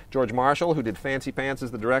candy. George Marshall, who did Fancy Pants, is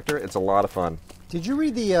the director. It's a lot of fun. Did you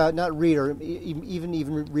read the, not read, or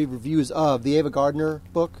even read reviews of the Ava Gardner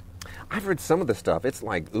book? I've read some of the stuff. It's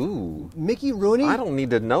like, ooh. Mickey Rooney? I don't need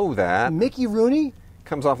to know that. Mickey Rooney?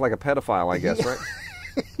 Comes off like a pedophile, I guess, right?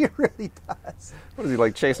 He really does. What is he,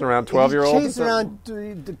 like chasing around 12-year-olds? He's chasing around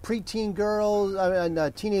the preteen girls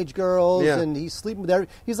and teenage girls, and he's sleeping with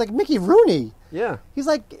everybody. He's like Mickey Rooney. Yeah. He's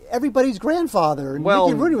like everybody's grandfather. And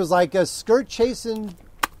Mickey Rooney was like a skirt chasing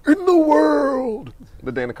in the world.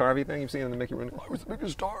 The Dana Carvey thing you've seen in the Mickey Rooney? I was the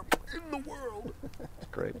biggest star in the world. It's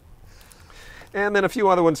great. And then a few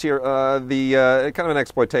other ones here. The kind of an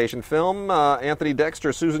exploitation film. Anthony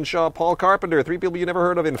Dexter, Susan Shaw, Paul Carpenter. Three people you never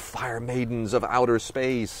heard of in Fire Maidens of Outer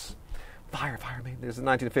Space. Fire Maidens. This is a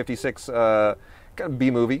 1956 kind of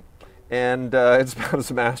B-movie. And it's about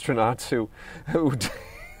some astronauts who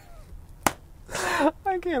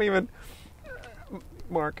I can't even...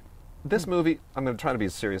 Mark, this movie, I'm going to try to be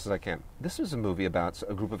as serious as I can. This is a movie about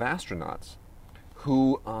a group of astronauts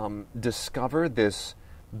who discover this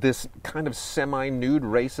kind of semi-nude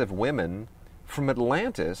race of women from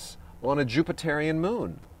Atlantis on a Jupiterian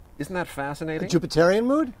moon. Isn't that fascinating? A Jupiterian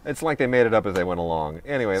moon? It's like they made it up as they went along.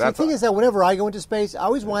 Anyway, the thing is that whenever I go into space, I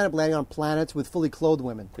always wind up landing on planets with fully clothed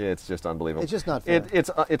women. It's just unbelievable. It's just not fair.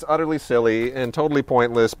 It's utterly silly and totally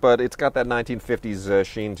pointless, but it's got that 1950s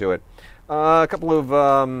sheen to it. A couple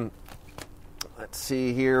of... let's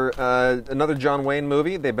see here. Another John Wayne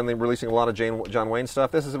movie. They've been releasing a lot of John Wayne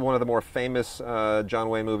stuff. This is one of the more famous John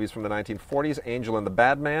Wayne movies from the 1940s, Angel and the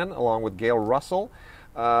Badman, along with Gail Russell.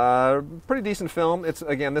 Pretty decent film. This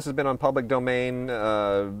has been on public domain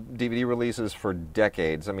DVD releases for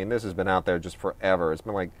decades. I mean, this has been out there just forever. It's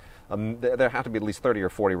been like, there have to be at least 30 or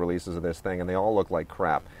 40 releases of this thing, and they all look like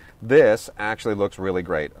crap. This actually looks really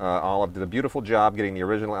great. Olive did a beautiful job getting the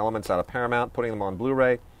original elements out of Paramount, putting them on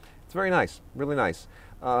Blu-ray. It's very nice, really nice.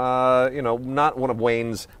 Not one of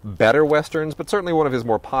Wayne's better westerns, but certainly one of his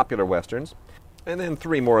more popular westerns. And then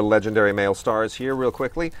three more legendary male stars here real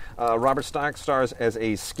quickly. Robert Stack stars as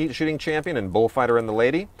a skeet shooting champion in Bullfighter and the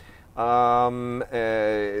Lady.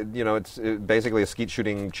 It's basically a skeet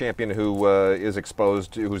shooting champion who is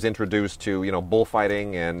exposed to, who's introduced to,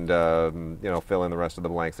 bullfighting, and fill in the rest of the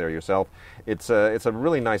blanks there yourself. It's a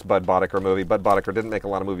really nice Bud Boddicker movie. Bud Boddicker didn't make a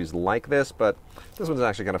lot of movies like this, but this one's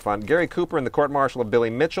actually kind of fun. Gary Cooper in the court martial of Billy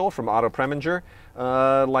Mitchell from Otto Preminger.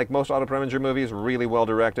 Like most Otto Preminger movies, really well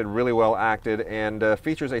directed, really well acted, and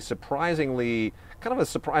features a surprising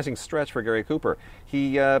stretch for Gary Cooper.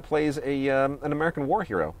 He plays an American war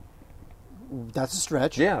hero. That's a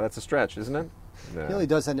stretch. Yeah, that's a stretch, isn't it? Yeah. He only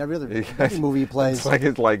does that in every other movie he plays. Like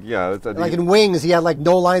in Wings, he had like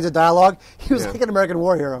no lines of dialogue. He was like an American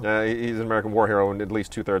war hero. He's an American war hero in at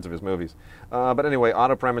least 2/3 of his movies. But anyway,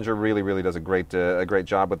 Otto Preminger really does a great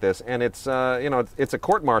job with this, and it's it's a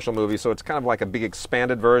court martial movie, so it's kind of like a big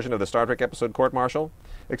expanded version of the Star Trek episode Court Martial,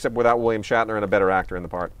 except without William Shatner and a better actor in the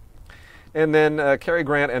part. And then Cary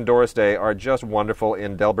Grant and Doris Day are just wonderful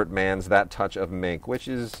in Delbert Mann's That Touch of Mink, which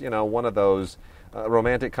is, one of those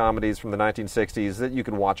romantic comedies from the 1960s that you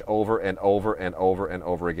can watch over and over and over and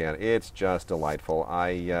over again. It's just delightful.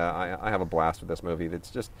 I have a blast with this movie.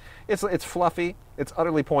 It's fluffy, it's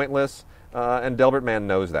utterly pointless, and Delbert Mann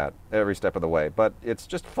knows that every step of the way. But it's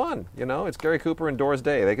just fun, It's Gary Cooper and Doris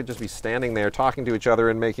Day. They could just be standing there talking to each other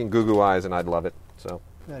and making goo-goo eyes, and I'd love it. So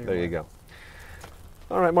there you go.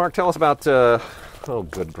 All right, Mark, tell us about,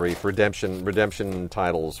 good grief, redemption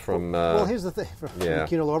titles from... well, here's the thing, from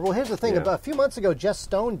Kino Lorber. Well, here's the thing. About a few months ago, Jess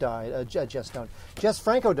Franco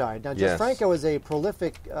died. Now, Jess Franco is a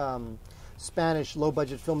prolific Spanish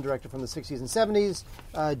low-budget film director from the 60s and 70s.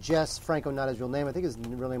 Jess Franco, not his real name. I think his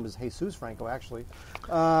real name was Jesus Franco, actually.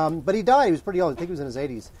 But he died. He was pretty old. I think he was in his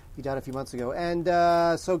 80s. He died a few months ago. And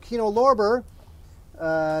so Kino Lorber...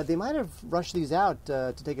 they might have rushed these out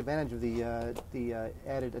to take advantage of the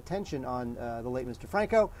added attention on the late Mr.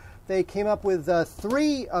 Franco. They came up with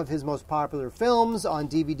 3 of his most popular films on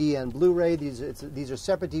DVD and Blu-ray. These are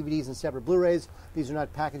separate DVDs and separate Blu-rays. These are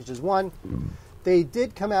not packaged as one. They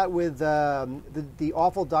did come out with the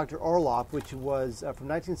awful Dr. Orloff, which was from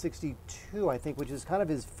 1962, I think, which is kind of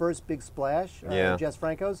his first big splash, Jess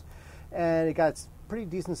Franco's. And it got pretty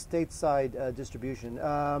decent stateside distribution.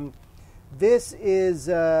 This is,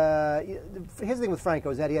 here's the thing with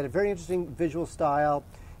Franco, is that he had a very interesting visual style.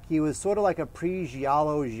 He was sort of like a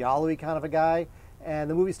giallo-y kind of a guy. And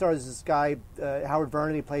the movie stars this guy, Howard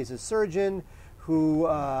Vernon. He plays his surgeon who,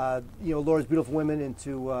 lures beautiful women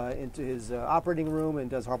into his operating room and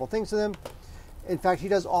does horrible things to them. In fact, he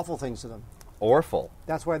does awful things to them. Orful.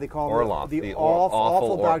 That's why they call Orloff. him the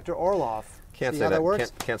awful Dr. Orloff. Can't See say how that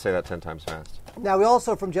works? Can't say that 10 times fast. Now, we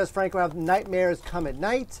also, from Jess Franco, have Nightmares Come at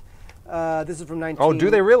Night. This is from 19... Oh, do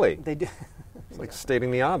they really? They do. It's like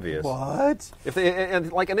stating the obvious. What?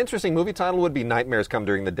 And like an interesting movie title would be Nightmares Come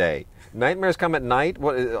During the Day. Nightmares Come at Night?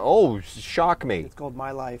 What? Oh, shock me. It's called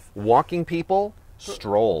My Life. Walking People?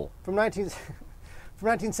 Stroll. From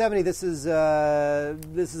 1970, this is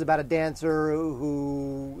about a dancer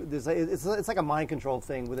who... It's like a mind control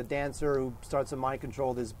thing with a dancer who starts to mind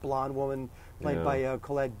control this blonde woman played by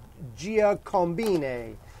Colette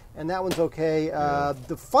Giacombini. And that one's okay.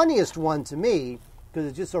 The funniest one to me, because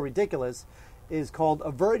it's just so ridiculous, is called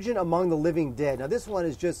A Virgin Among the Living Dead. Now, this one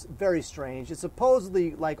is just very strange. It's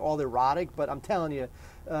supposedly like all erotic, but I'm telling you,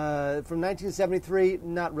 from 1973,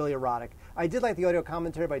 not really erotic. I did like the audio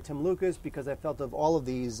commentary by Tim Lucas because I felt of all of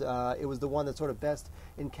these, it was the one that sort of best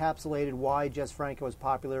encapsulated why Jess Franco was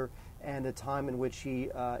popular and the time in which he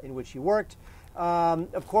worked.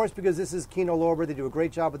 Of course, because this is Kino Lorber, they do a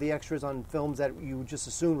great job with the extras on films that you just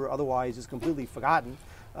assumed were otherwise just completely forgotten.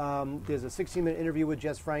 There's a 16-minute interview with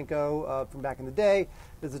Jess Franco from back in the day.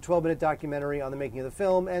 There's a 12-minute documentary on the making of the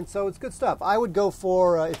film, and so it's good stuff. I would go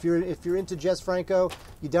for if you're into Jess Franco,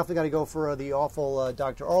 you definitely got to go for the awful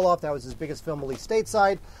Dr. Orloff. That was his biggest film, released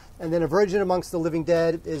stateside. And then A Virgin Amongst the Living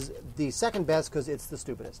Dead is the second best because it's the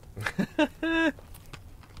stupidest.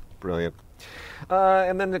 Brilliant.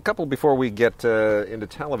 And then a couple before we get into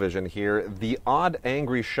television here. The Odd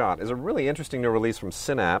Angry Shot is a really interesting new release from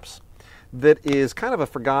Synapse that is kind of a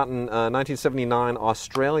forgotten 1979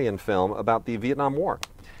 Australian film about the Vietnam War.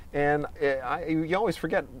 And you always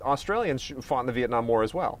forget Australians fought in the Vietnam War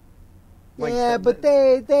as well. But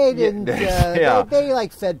they didn't. They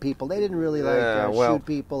like fed people. They didn't really shoot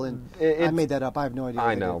people. And I made that up. I have no idea.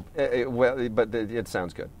 I know. But it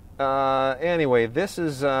sounds good. Anyway, this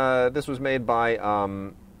was made by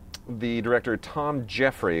the director Tom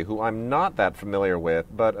Jeffrey, who I'm not that familiar with,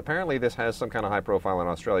 but apparently this has some kind of high profile in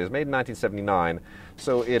Australia. It's made in 1979,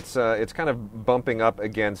 so it's kind of bumping up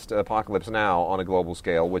against Apocalypse Now on a global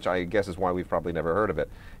scale, which I guess is why we've probably never heard of it.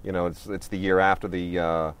 You know, it's the year after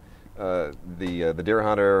the the Deer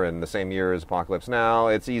Hunter and the same year as Apocalypse Now.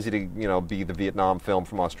 It's easy to be the Vietnam film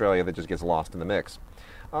from Australia that just gets lost in the mix.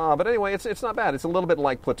 But anyway, it's not bad. It's a little bit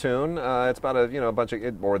like Platoon. It's about a bunch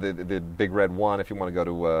of or the Big Red One if you want to go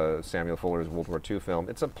to Samuel Fuller's World War II film.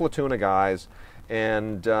 It's a platoon of guys,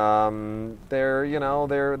 and they're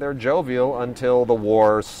jovial until the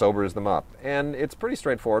war sobers them up. And it's pretty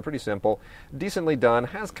straightforward, pretty simple, decently done.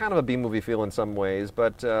 Has kind of a B-movie feel in some ways,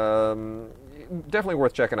 but definitely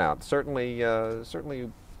worth checking out. Certainly, a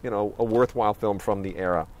worthwhile film from the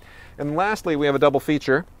era. And lastly, we have a double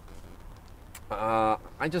feature.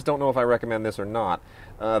 I just don't know if I recommend this or not.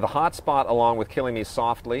 The Hot Spot along with Killing Me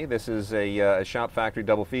Softly. This is a Shout Factory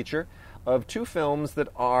double feature of two films that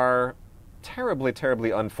are terribly,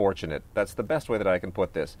 terribly unfortunate. That's the best way that I can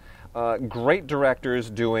put this. Great directors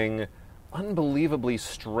doing unbelievably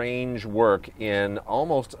strange work in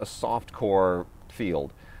almost a softcore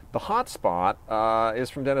field. The Hot Spot is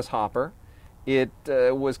from Dennis Hopper. It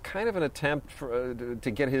was kind of an attempt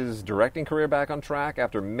to get his directing career back on track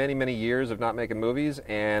after many, many years of not making movies.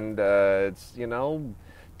 And it's,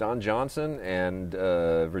 Don Johnson and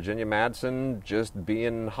Virginia Madsen just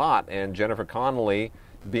being hot, and Jennifer Connelly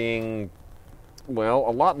being, well,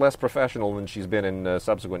 a lot less professional than she's been in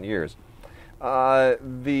subsequent years.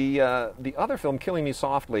 The other film, Killing Me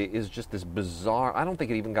Softly, is just this bizarre, I don't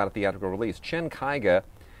think it even got a theatrical release. Chen Kaige,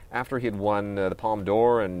 after he had won the Palme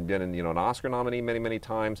d'Or and been an Oscar nominee many, many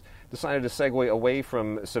times, decided to segue away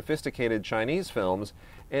from sophisticated Chinese films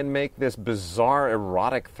and make this bizarre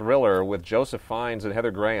erotic thriller with Joseph Fiennes and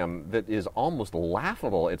Heather Graham that is almost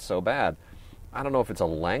laughable. It's so bad. I don't know if it's a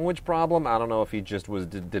language problem. I don't know if he just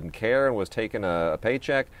didn't care and was taking a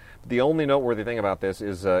paycheck. The only noteworthy thing about this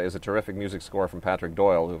is a terrific music score from Patrick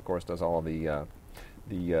Doyle, who of course does all the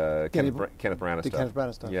Kenneth Branagh stuff. Kenneth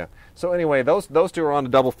Branagh stuff. Yeah. So anyway, those two are on a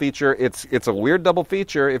double feature. It's a weird double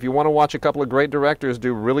feature. If you want to watch a couple of great directors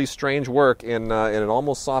do really strange work in an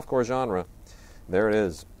almost softcore genre, there it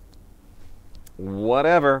is.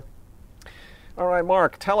 Whatever. All right,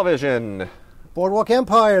 Mark, television. Boardwalk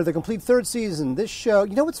Empire, the complete third season. This show,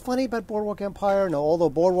 you know what's funny about Boardwalk Empire? No, although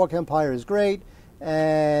Boardwalk Empire is great,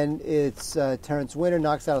 and it's Terrence Winter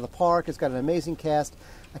knocks it out of the park. It's got an amazing cast.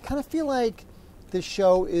 I kind of feel like this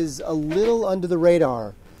show is a little under the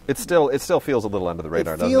radar. It still feels a little under the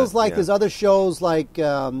radar, doesn't it? It feels like there's other shows like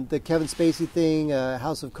the Kevin Spacey thing,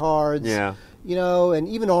 House of Cards. Yeah. And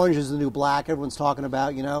even Orange is the New Black. Everyone's talking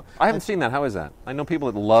about. I haven't seen that. How is that? I know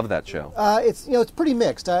people that love that show. It's pretty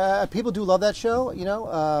mixed. People do love that show.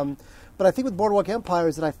 But I think with Boardwalk Empire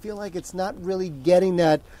is that I feel like it's not really getting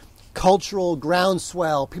that cultural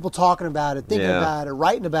groundswell. People talking about it, thinking about it,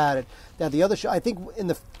 writing about it. Now the other show, I think in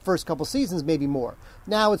the first couple seasons, maybe more.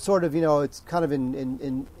 Now it's sort of it's kind of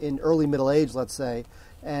in early middle age, let's say,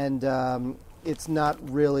 and it's not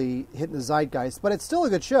really hitting the zeitgeist. But it's still a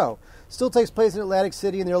good show. Still takes place in Atlantic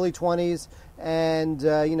City in the early 20s, and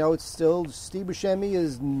it's still Steve Buscemi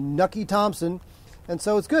is Nucky Thompson, and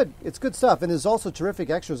so it's good. It's good stuff, and there's also terrific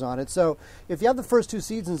extras on it. So if you have the first two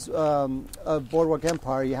seasons of Boardwalk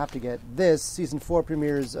Empire, you have to get this. Season 4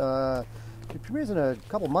 premieres. It premieres in a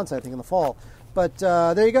couple months, I think, in the fall. But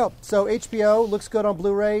there you go. So HBO looks good on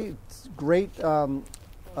Blu-ray. It's great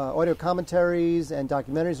audio commentaries and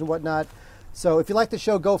documentaries and whatnot. So if you like the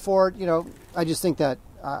show, go for it. I just think that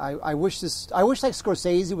I wish like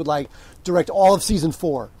Scorsese would direct all of season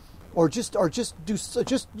 4, or just do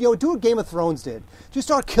what Game of Thrones did. Just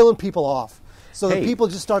start killing people off, so that people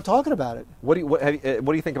just start talking about it. What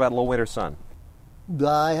do you think about Little Winter Sun?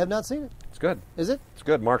 I have not seen it. It's good. Is it? It's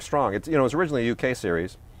good. Mark Strong. It's it's originally a UK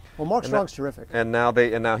series. Well, Mark Strong's terrific. And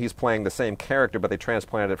now he's playing the same character, but they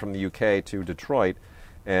transplanted it from the UK to Detroit.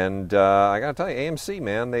 And I got to tell you, AMC,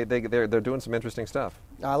 man, they're doing some interesting stuff.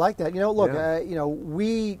 I like that.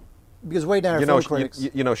 We because way down our film critics.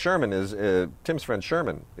 Sherman is Tim's friend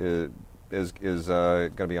Sherman is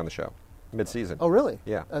going to be on the show mid-season. Oh, really?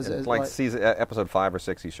 Yeah. Season episode 5 or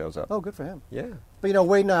 6, he shows up. Oh, good for him. Yeah. But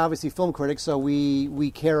Wade and I are obviously film critics, so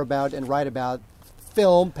we care about and write about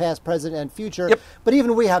film, past, present, and future. Yep. But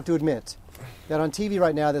even we have to admit that on TV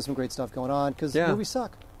right now, there's some great stuff going on because movies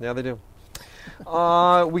suck. Yeah, they do.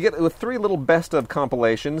 We get 3 little best of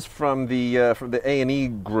compilations from the A&E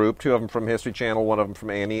group. 2 of them from History Channel, 1 of them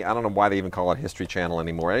from A&E. I don't know why they even call it History Channel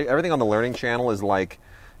anymore. Everything on the Learning Channel is like,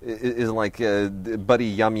 is like Buddy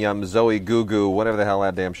Yum Yum, Zoe Goo Goo, whatever the hell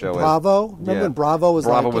that damn show Bravo? is. Remember when Bravo was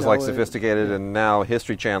sophisticated, and now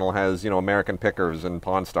History Channel has American Pickers and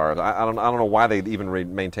Pawn Stars. I don't know why they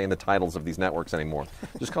even maintain the titles of these networks anymore.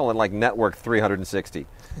 Just call it like Network 360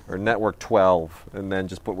 or Network 12, and then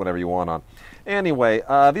just put whatever you want on. Anyway,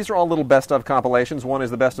 these are all little best of compilations. One is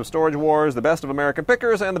the best of Storage Wars, the best of American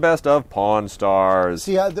Pickers, and the best of Pawn Stars.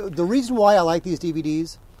 See, the reason why I like these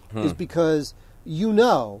DVDs is because you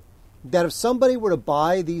know that if somebody were to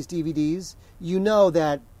buy these DVDs, you know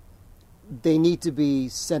that they need to be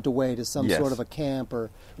sent away to some sort of a camp or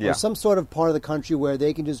some sort of part of the country where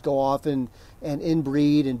they can just go off and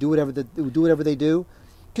inbreed and do whatever they do.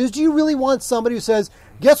 Because do you really want somebody who says,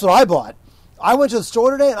 guess what I bought? I went to the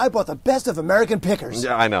store today and I bought the best of American Pickers.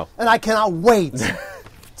 Yeah, I know. And I cannot wait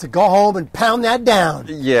to go home and pound that down.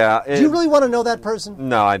 Yeah. Do you really want to know that person?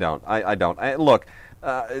 No, I don't. I don't. Look,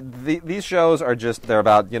 these shows are just, they're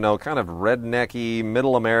about, kind of rednecky,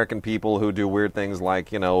 middle American people who do weird things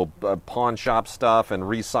like, pawn shop stuff and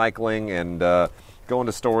recycling and going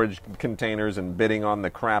to storage containers and bidding on the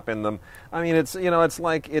crap in them. I mean, it's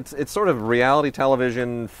it's sort of reality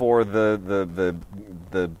television for the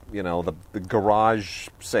garage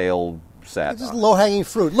sale set. It's just low-hanging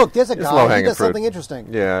fruit. Look, there's a guy. He does something interesting.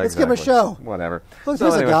 Yeah, Let's give him a show. Whatever. Look,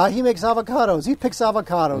 there's a guy. He makes avocados. He picks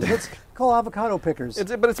avocados. Let's call avocado pickers.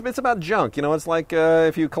 It's about junk. It's like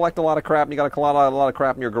if you collect a lot of crap and you got a lot of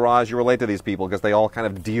crap in your garage, you relate to these people because they all kind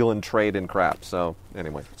of deal and trade in crap. So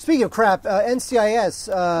anyway. Speaking of crap, NCIS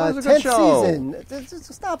 10th season.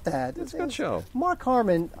 Stop that. It's a good show. Mark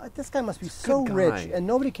Harmon, this guy must be so rich, and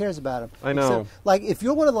nobody cares about him. I know. Except, if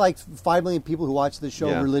you're one of the 5 million people who watch this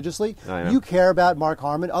show religiously, you care about Mark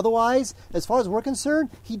Harmon. Otherwise, as far as we're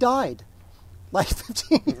concerned, he died.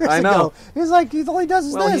 15 years ago. He's all he does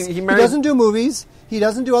is this. He doesn't do movies. He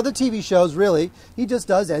doesn't do other TV shows, really. He just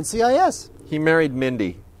does NCIS. He married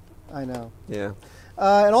Mindy. I know. Yeah.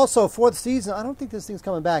 And also, 4th season, I don't think this thing's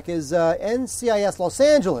coming back, is NCIS Los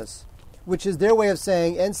Angeles, which is their way of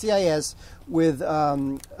saying NCIS with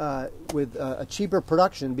a cheaper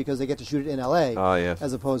production because they get to shoot it in L.A.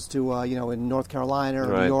 As opposed to, in North Carolina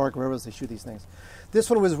or New York, wherever else they shoot these things. This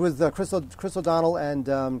one was with Chris O'Donnell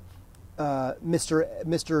and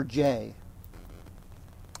Mr. J.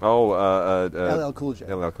 LL Cool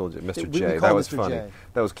J. LL Cool J. Mr. J. That was funny. J.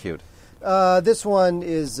 That was cute. This one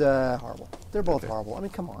is horrible. They're both horrible. I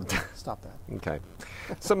mean, come on. Stop that. Okay.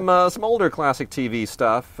 Some older classic TV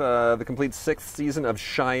stuff. The complete 6th season of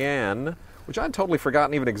Cheyenne, which I'd totally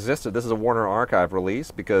forgotten even existed. This is a Warner Archive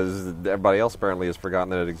release because everybody else apparently has forgotten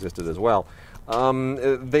that it existed as well.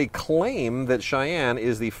 They claim that Cheyenne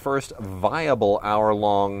is the first viable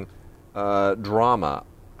hour-long drama.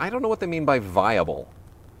 I don't know what they mean by viable.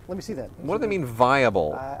 Let me see that. What do they mean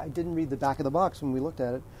viable? I didn't read the back of the box when we looked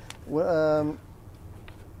at it.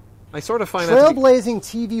 I sort of find trailblazing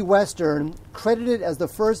TV Western credited as the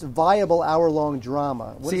first viable hour-long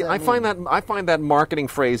drama. I find that marketing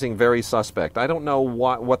phrasing very suspect. I don't know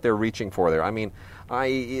what they're reaching for there. I mean,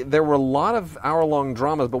 there were a lot of hour-long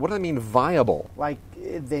dramas, but what do they mean viable? Like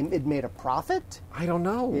it made a profit? I don't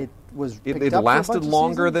know. It was it lasted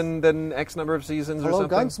longer than X number of seasons or something.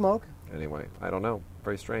 Gunsmoke. Anyway, I don't know.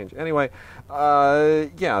 Very strange. Anyway, the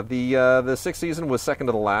 6th season was second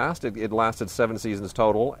to the last. It lasted 7 seasons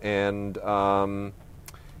total, and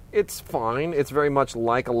it's fine. It's very much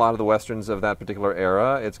like a lot of the westerns of that particular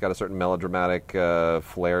era. It's got a certain melodramatic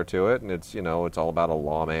flair to it, and it's all about a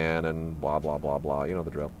lawman and blah blah blah blah. You know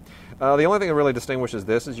the drill. The only thing that really distinguishes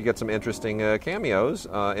this is you get some interesting cameos,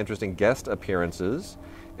 interesting guest appearances.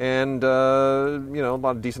 And a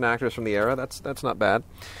lot of decent actors from the era. That's not bad.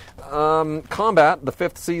 Combat, the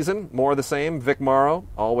 5th season, more of the same. Vic Morrow,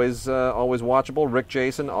 always watchable. Rick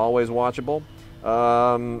Jason, always watchable.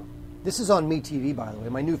 This is on MeTV, by the way,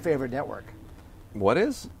 my new favorite network. What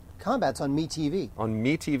is? Combat's on MeTV. On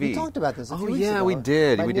MeTV. We talked about this a few weeks ago. We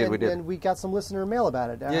did. And we got some listener mail about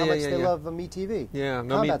it. How much they love MeTV. Yeah,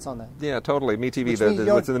 Combat's on that. Yeah, totally.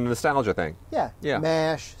 MeTV. What's the nostalgia thing? Yeah.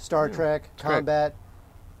 MASH, Star Trek, Combat.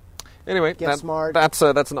 Anyway, that's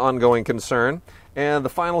an ongoing concern. And the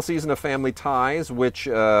final season of Family Ties, which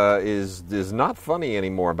is not funny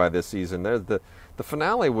anymore by this season. The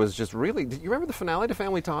finale was just really... Do you remember the finale to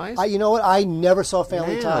Family Ties? You know what? I never saw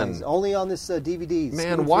Family Ties. Only on this DVD.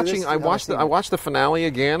 Man, I watched the finale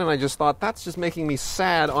again, and I just thought, that's just making me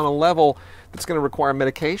sad on a level that's going to require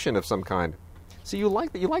medication of some kind. See, you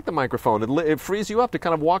like the microphone. It frees you up to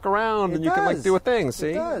kind of walk around, and you can do a thing. See,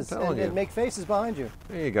 it does, and make faces behind you.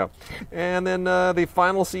 There you go. And then the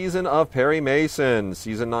final season of Perry Mason,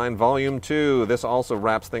 season 9, volume 2. This also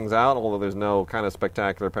wraps things out, although there's no kind of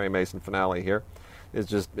spectacular Perry Mason finale here. It's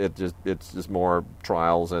just more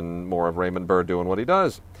trials and more of Raymond Burr doing what he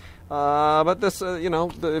does. But this,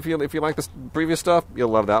 if you like this previous stuff, you'll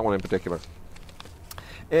love that one in particular.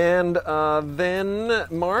 And then,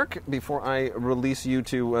 Mark, before I release you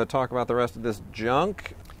to talk about the rest of this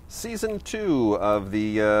junk, Season 2 of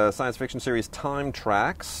the science fiction series Time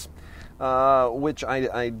Tracks, which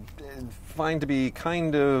I find to be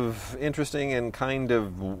kind of interesting and kind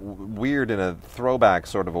of weird in a throwback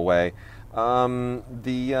sort of a way.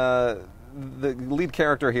 The lead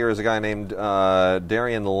character here is a guy named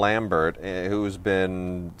Darian Lambert, who's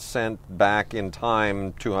been sent back in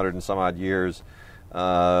time 200 and some odd years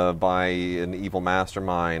by an evil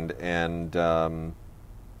mastermind, and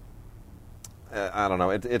I don't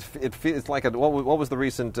know. It's like what was the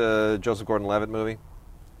recent Joseph Gordon-Levitt movie?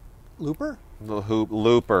 Looper?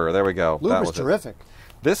 Looper. There we go. Looper's terrific.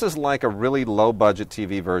 This is like a really low-budget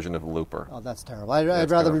TV version of Looper. Oh, that's terrible. I'd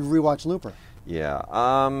rather rewatch Looper. Yeah.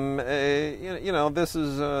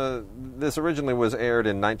 This originally was aired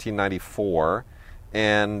in 1994,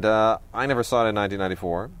 and I never saw it in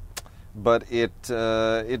 1994, but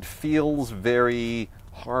it feels very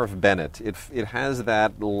Harve Bennett. It has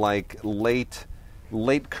that like late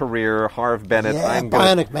career Harve Bennett. Yeah,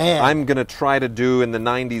 Bionic Man. I'm gonna try to do in the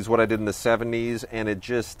 90s what I did in the 70s, and it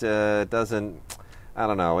just doesn't. I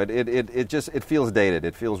don't know. It feels dated.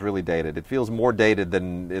 It feels really dated. It feels more dated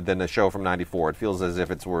than a show from '94. It feels as if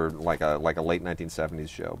it were like a late 1970s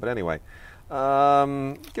show. But anyway,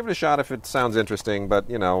 give it a shot if it sounds interesting. But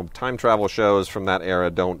time travel shows from that era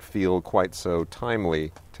don't feel quite so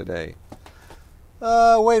timely today.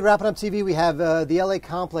 Wait, wrapping up TV, we have the LA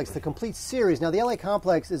Complex, the complete series. Now, the LA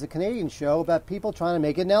Complex is a Canadian show about people trying to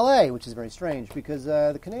make it in LA, which is very strange because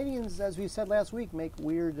the Canadians, as we said last week, make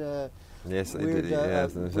weird versions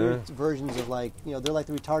of they're like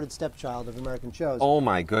the retarded stepchild of American shows. Oh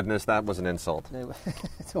my goodness, that was an insult.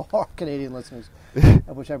 To our Canadian listeners,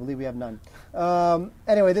 of which I believe we have none.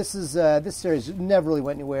 Anyway, this series never really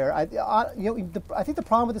went anywhere. I think the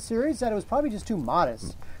problem with the series is that it was probably just too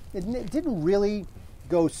modest. It didn't really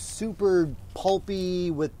go super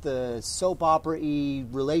pulpy with the soap opera-y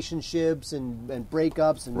relationships and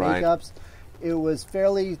breakups and makeups. It was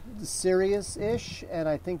fairly serious-ish, and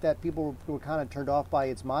I think that people were kind of turned off by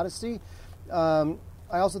its modesty. I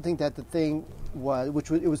also think that the thing it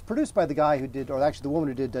was produced by the guy who did, or actually the woman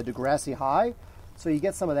who did Degrassi High, so you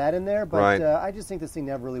get some of that in there. But I just think this thing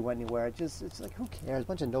never really went anywhere. It's like, who cares? A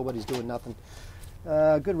bunch of nobodies doing nothing.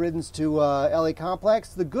 Good riddance to LA Complex.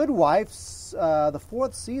 The Good Wife, the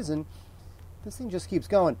 4th season. This thing just keeps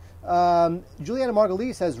going. Juliana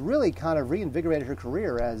Margulies has really kind of reinvigorated her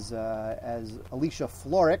career as Alicia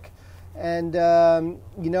Florrick. And,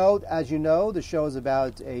 as you know, the show is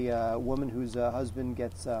about a woman whose husband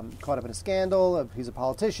gets caught up in a scandal. He's a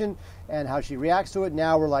politician, and how she reacts to it.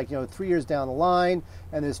 Now we're 3 years down the line,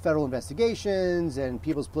 and there's federal investigations, and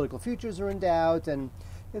people's political futures are in doubt. And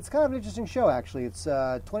it's kind of an interesting show, actually. It's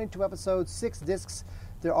 22 episodes, 6 discs.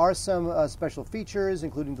 There are some special features,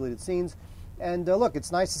 including deleted scenes. And look,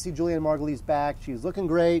 it's nice to see Julianne Margulies back. She's looking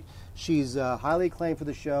great. She's highly acclaimed for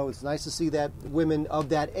the show. It's nice to see that women of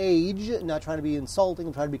that age, not trying to be insulting,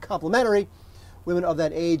 I'm trying to be complimentary, women of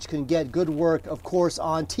that age can get good work, of course,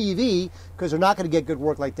 on TV, because they're not going to get good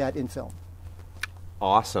work like that in film.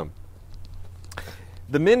 Awesome.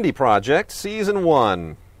 The Mindy Project, Season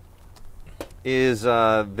 1, is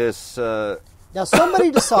this... Now,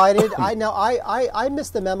 somebody decided, I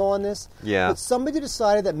missed the memo on this, but somebody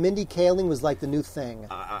decided that Mindy Kaling was like the new thing.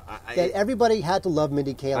 That everybody had to love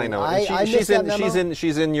Mindy Kaling. I know. I missed that memo.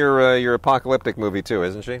 She's in your apocalyptic movie, too,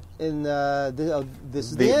 isn't she? In This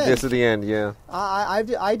Is the End. This Is the End, yeah. I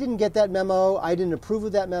didn't get that memo. I didn't approve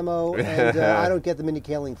of that memo, and I don't get the Mindy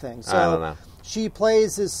Kaling thing. So I don't know. She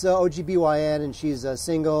plays this OGBYN, and she's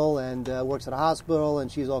single and works at a hospital,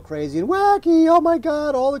 and she's all crazy and wacky. Oh, my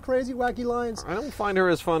God, all the crazy, wacky lines. I don't find her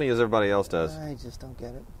as funny as everybody else does. I just don't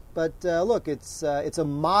get it. But look, it's a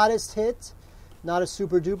modest hit, not a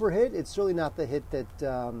super-duper hit. It's certainly not the hit that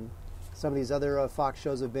some of these other Fox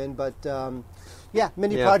shows have been. But,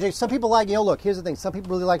 Mindy Project. Some people like, look, here's the thing. Some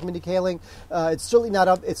people really like Mindy Kaling. It's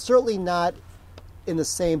certainly not in the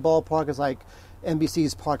same ballpark as, like,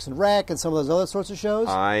 NBC's Parks and Rec and some of those other sorts of shows.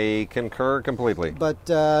 I concur completely. But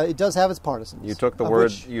it does have its partisans. You took the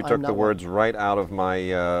words right out of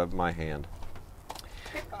my hand.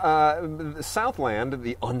 Southland,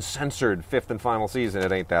 the uncensored 5th and final season.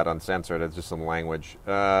 It ain't that uncensored. It's just some language.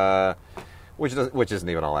 Which isn't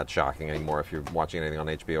even all that shocking anymore if you're watching anything on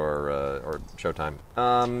HBO or Showtime.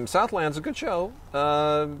 Southland's a good show,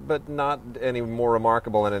 but not any more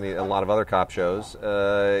remarkable than a lot of other cop shows.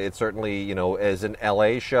 It's certainly, as an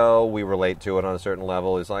LA show, we relate to it on a certain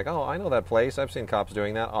level. It's like, oh, I know that place. I've seen cops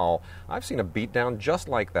doing that. Oh, I've seen a beatdown just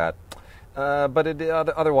like that. But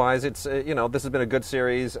otherwise, it's this has been a good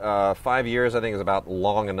series. 5 years, I think, is about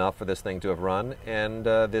long enough for this thing to have run, and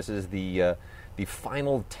this is the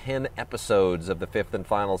final 10 episodes of the 5th and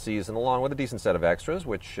final season, along with a decent set of extras,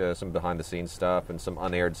 which some behind-the-scenes stuff and some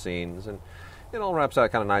unaired scenes, and it all wraps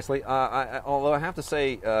out kind of nicely. Although I have to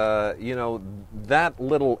say, that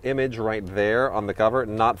little image right there on the cover,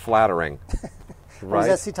 not flattering. Right? Was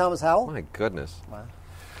that C. Thomas Howell? My goodness. Wow.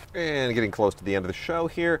 And getting close to the end of the show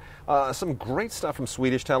here, some great stuff from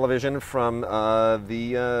Swedish television, from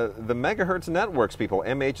the Megahertz Networks people,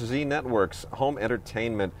 MHZ Networks, Home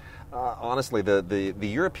Entertainment. Honestly, the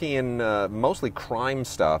European, mostly crime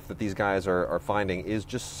stuff that these guys are finding is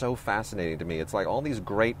just so fascinating to me. It's like all these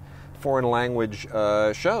great foreign language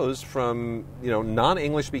shows from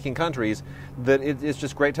non-English speaking countries that it's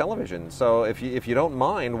just great television. So if you don't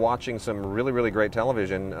mind watching some really, really great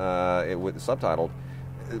television with subtitled,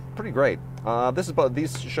 pretty great.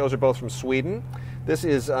 These shows are both from Sweden. This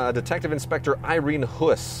is Detective Inspector Irene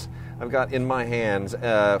Huss. I've got in my hands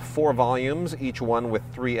 4 volumes, each one with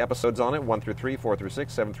 3 episodes on it, 1 through 3, 4 through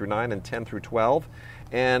 6, 7 through 9, and 10 through 12.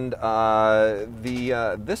 And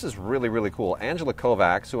this is really, really cool. Angela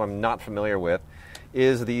Kovacs, who I'm not familiar with,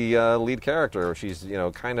 is the lead character. She's she's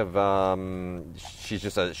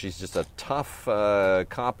just a tough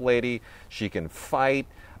cop lady. She can fight.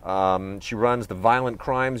 She runs the violent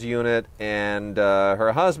crimes unit, and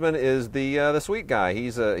her husband is the sweet guy.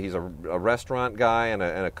 He's a restaurant guy and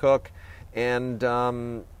a cook, and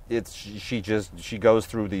she goes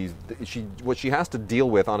through what she has to deal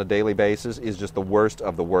with on a daily basis is just the worst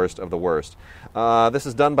of the worst of the worst. This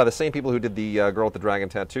is done by the same people who did the Girl with the Dragon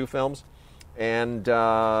Tattoo films, and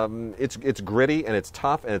it's gritty and it's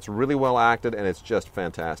tough and it's really well acted and it's just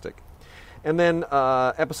fantastic. And then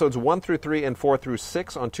episodes 1 through 3 and 4 through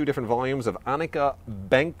 6 on 2 different volumes of Annika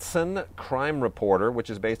Bengtzon, Crime Reporter, which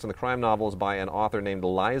is based on the crime novels by an author named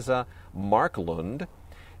Liza Marklund.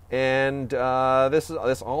 And this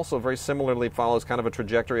also very similarly follows kind of a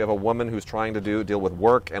trajectory of a woman who's trying to deal with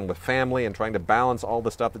work and with family and trying to balance all the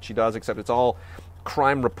stuff that she does, except it's all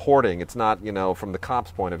crime reporting. It's not, from the cop's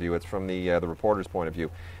point of view. It's from the reporter's point of view.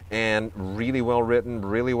 And really well written,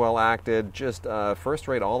 really well acted, just first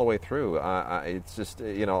rate all the way through. It's just,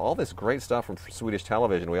 all this great stuff from Swedish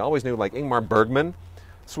television. We always knew, like, Ingmar Bergman,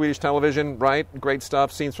 Swedish television, right? Great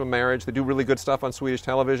stuff, Scenes from Marriage. They do really good stuff on Swedish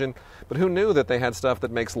television. But who knew that they had stuff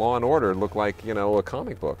that makes Law and Order look like, a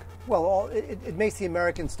comic book? Well, it makes the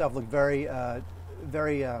American stuff look very,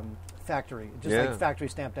 very factory, just like factory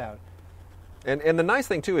stamped out. And the nice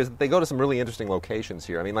thing, too, is that they go to some really interesting locations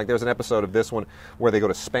here. I mean, like, there's an episode of this one where they go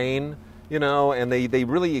to Spain, and they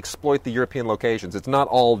really exploit the European locations. It's not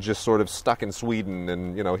all just sort of stuck in Sweden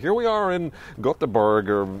and, here we are in Gothenburg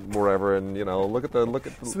or wherever, and, look at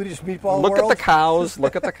the Swedish meatball Look world. at the cows.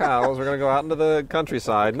 Look at the cows. We're going to go out into the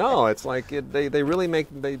countryside. No, it's like they really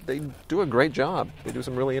they do a great job. They do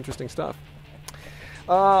some really interesting stuff.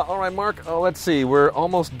 All right, Mark, let's see. We're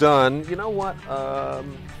almost done. You know what?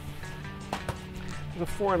 The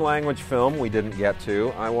foreign language film we didn't get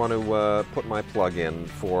to. I want to put my plug in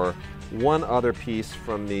for one other piece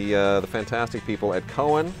from the fantastic people at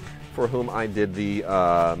Cohen, for whom I did the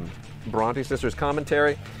Bronte Sisters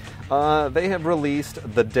commentary. They have released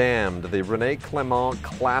The Damned, the René Clément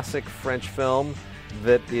classic French film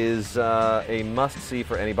that is a must-see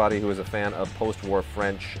for anybody who is a fan of post-war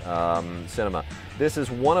French cinema. This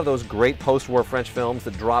is one of those great post-war French films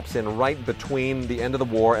that drops in right between the end of the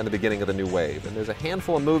war and the beginning of the new wave. And there's a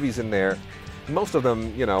handful of movies in there, most of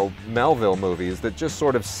them, Melville movies, that just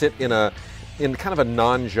sort of sit in kind of a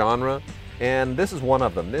non-genre. And this is one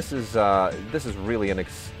of them. This is really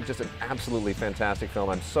just an absolutely fantastic film.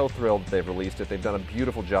 I'm so thrilled that they've released it. They've done a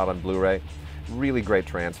beautiful job on Blu-ray. Really great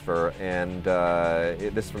transfer. And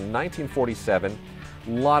this is from 1947. A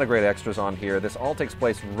lot of great extras on here. This all takes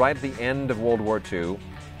place right at the end of World War II.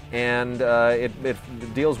 And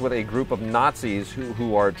it deals with a group of Nazis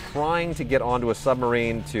who are trying to get onto a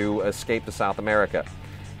submarine to escape to South America.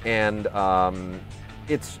 And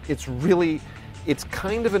it's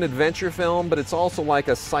kind of an adventure film, but it's also like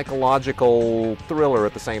a psychological thriller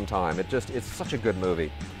at the same time. It's such a good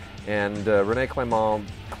movie. And René Clément,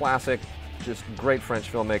 classic, just great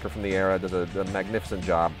French filmmaker from the era, does a magnificent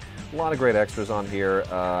job. A lot of great extras on here.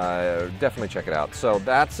 Definitely check it out. So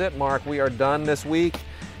that's it, Mark. We are done this week.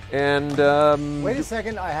 And Wait a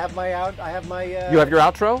second. I have my you have your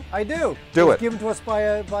outro? I do. Do It's it. given to us by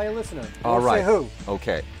a listener. All Won't right. say who.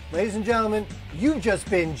 Okay. Ladies and gentlemen, you've just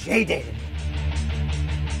been J-dated.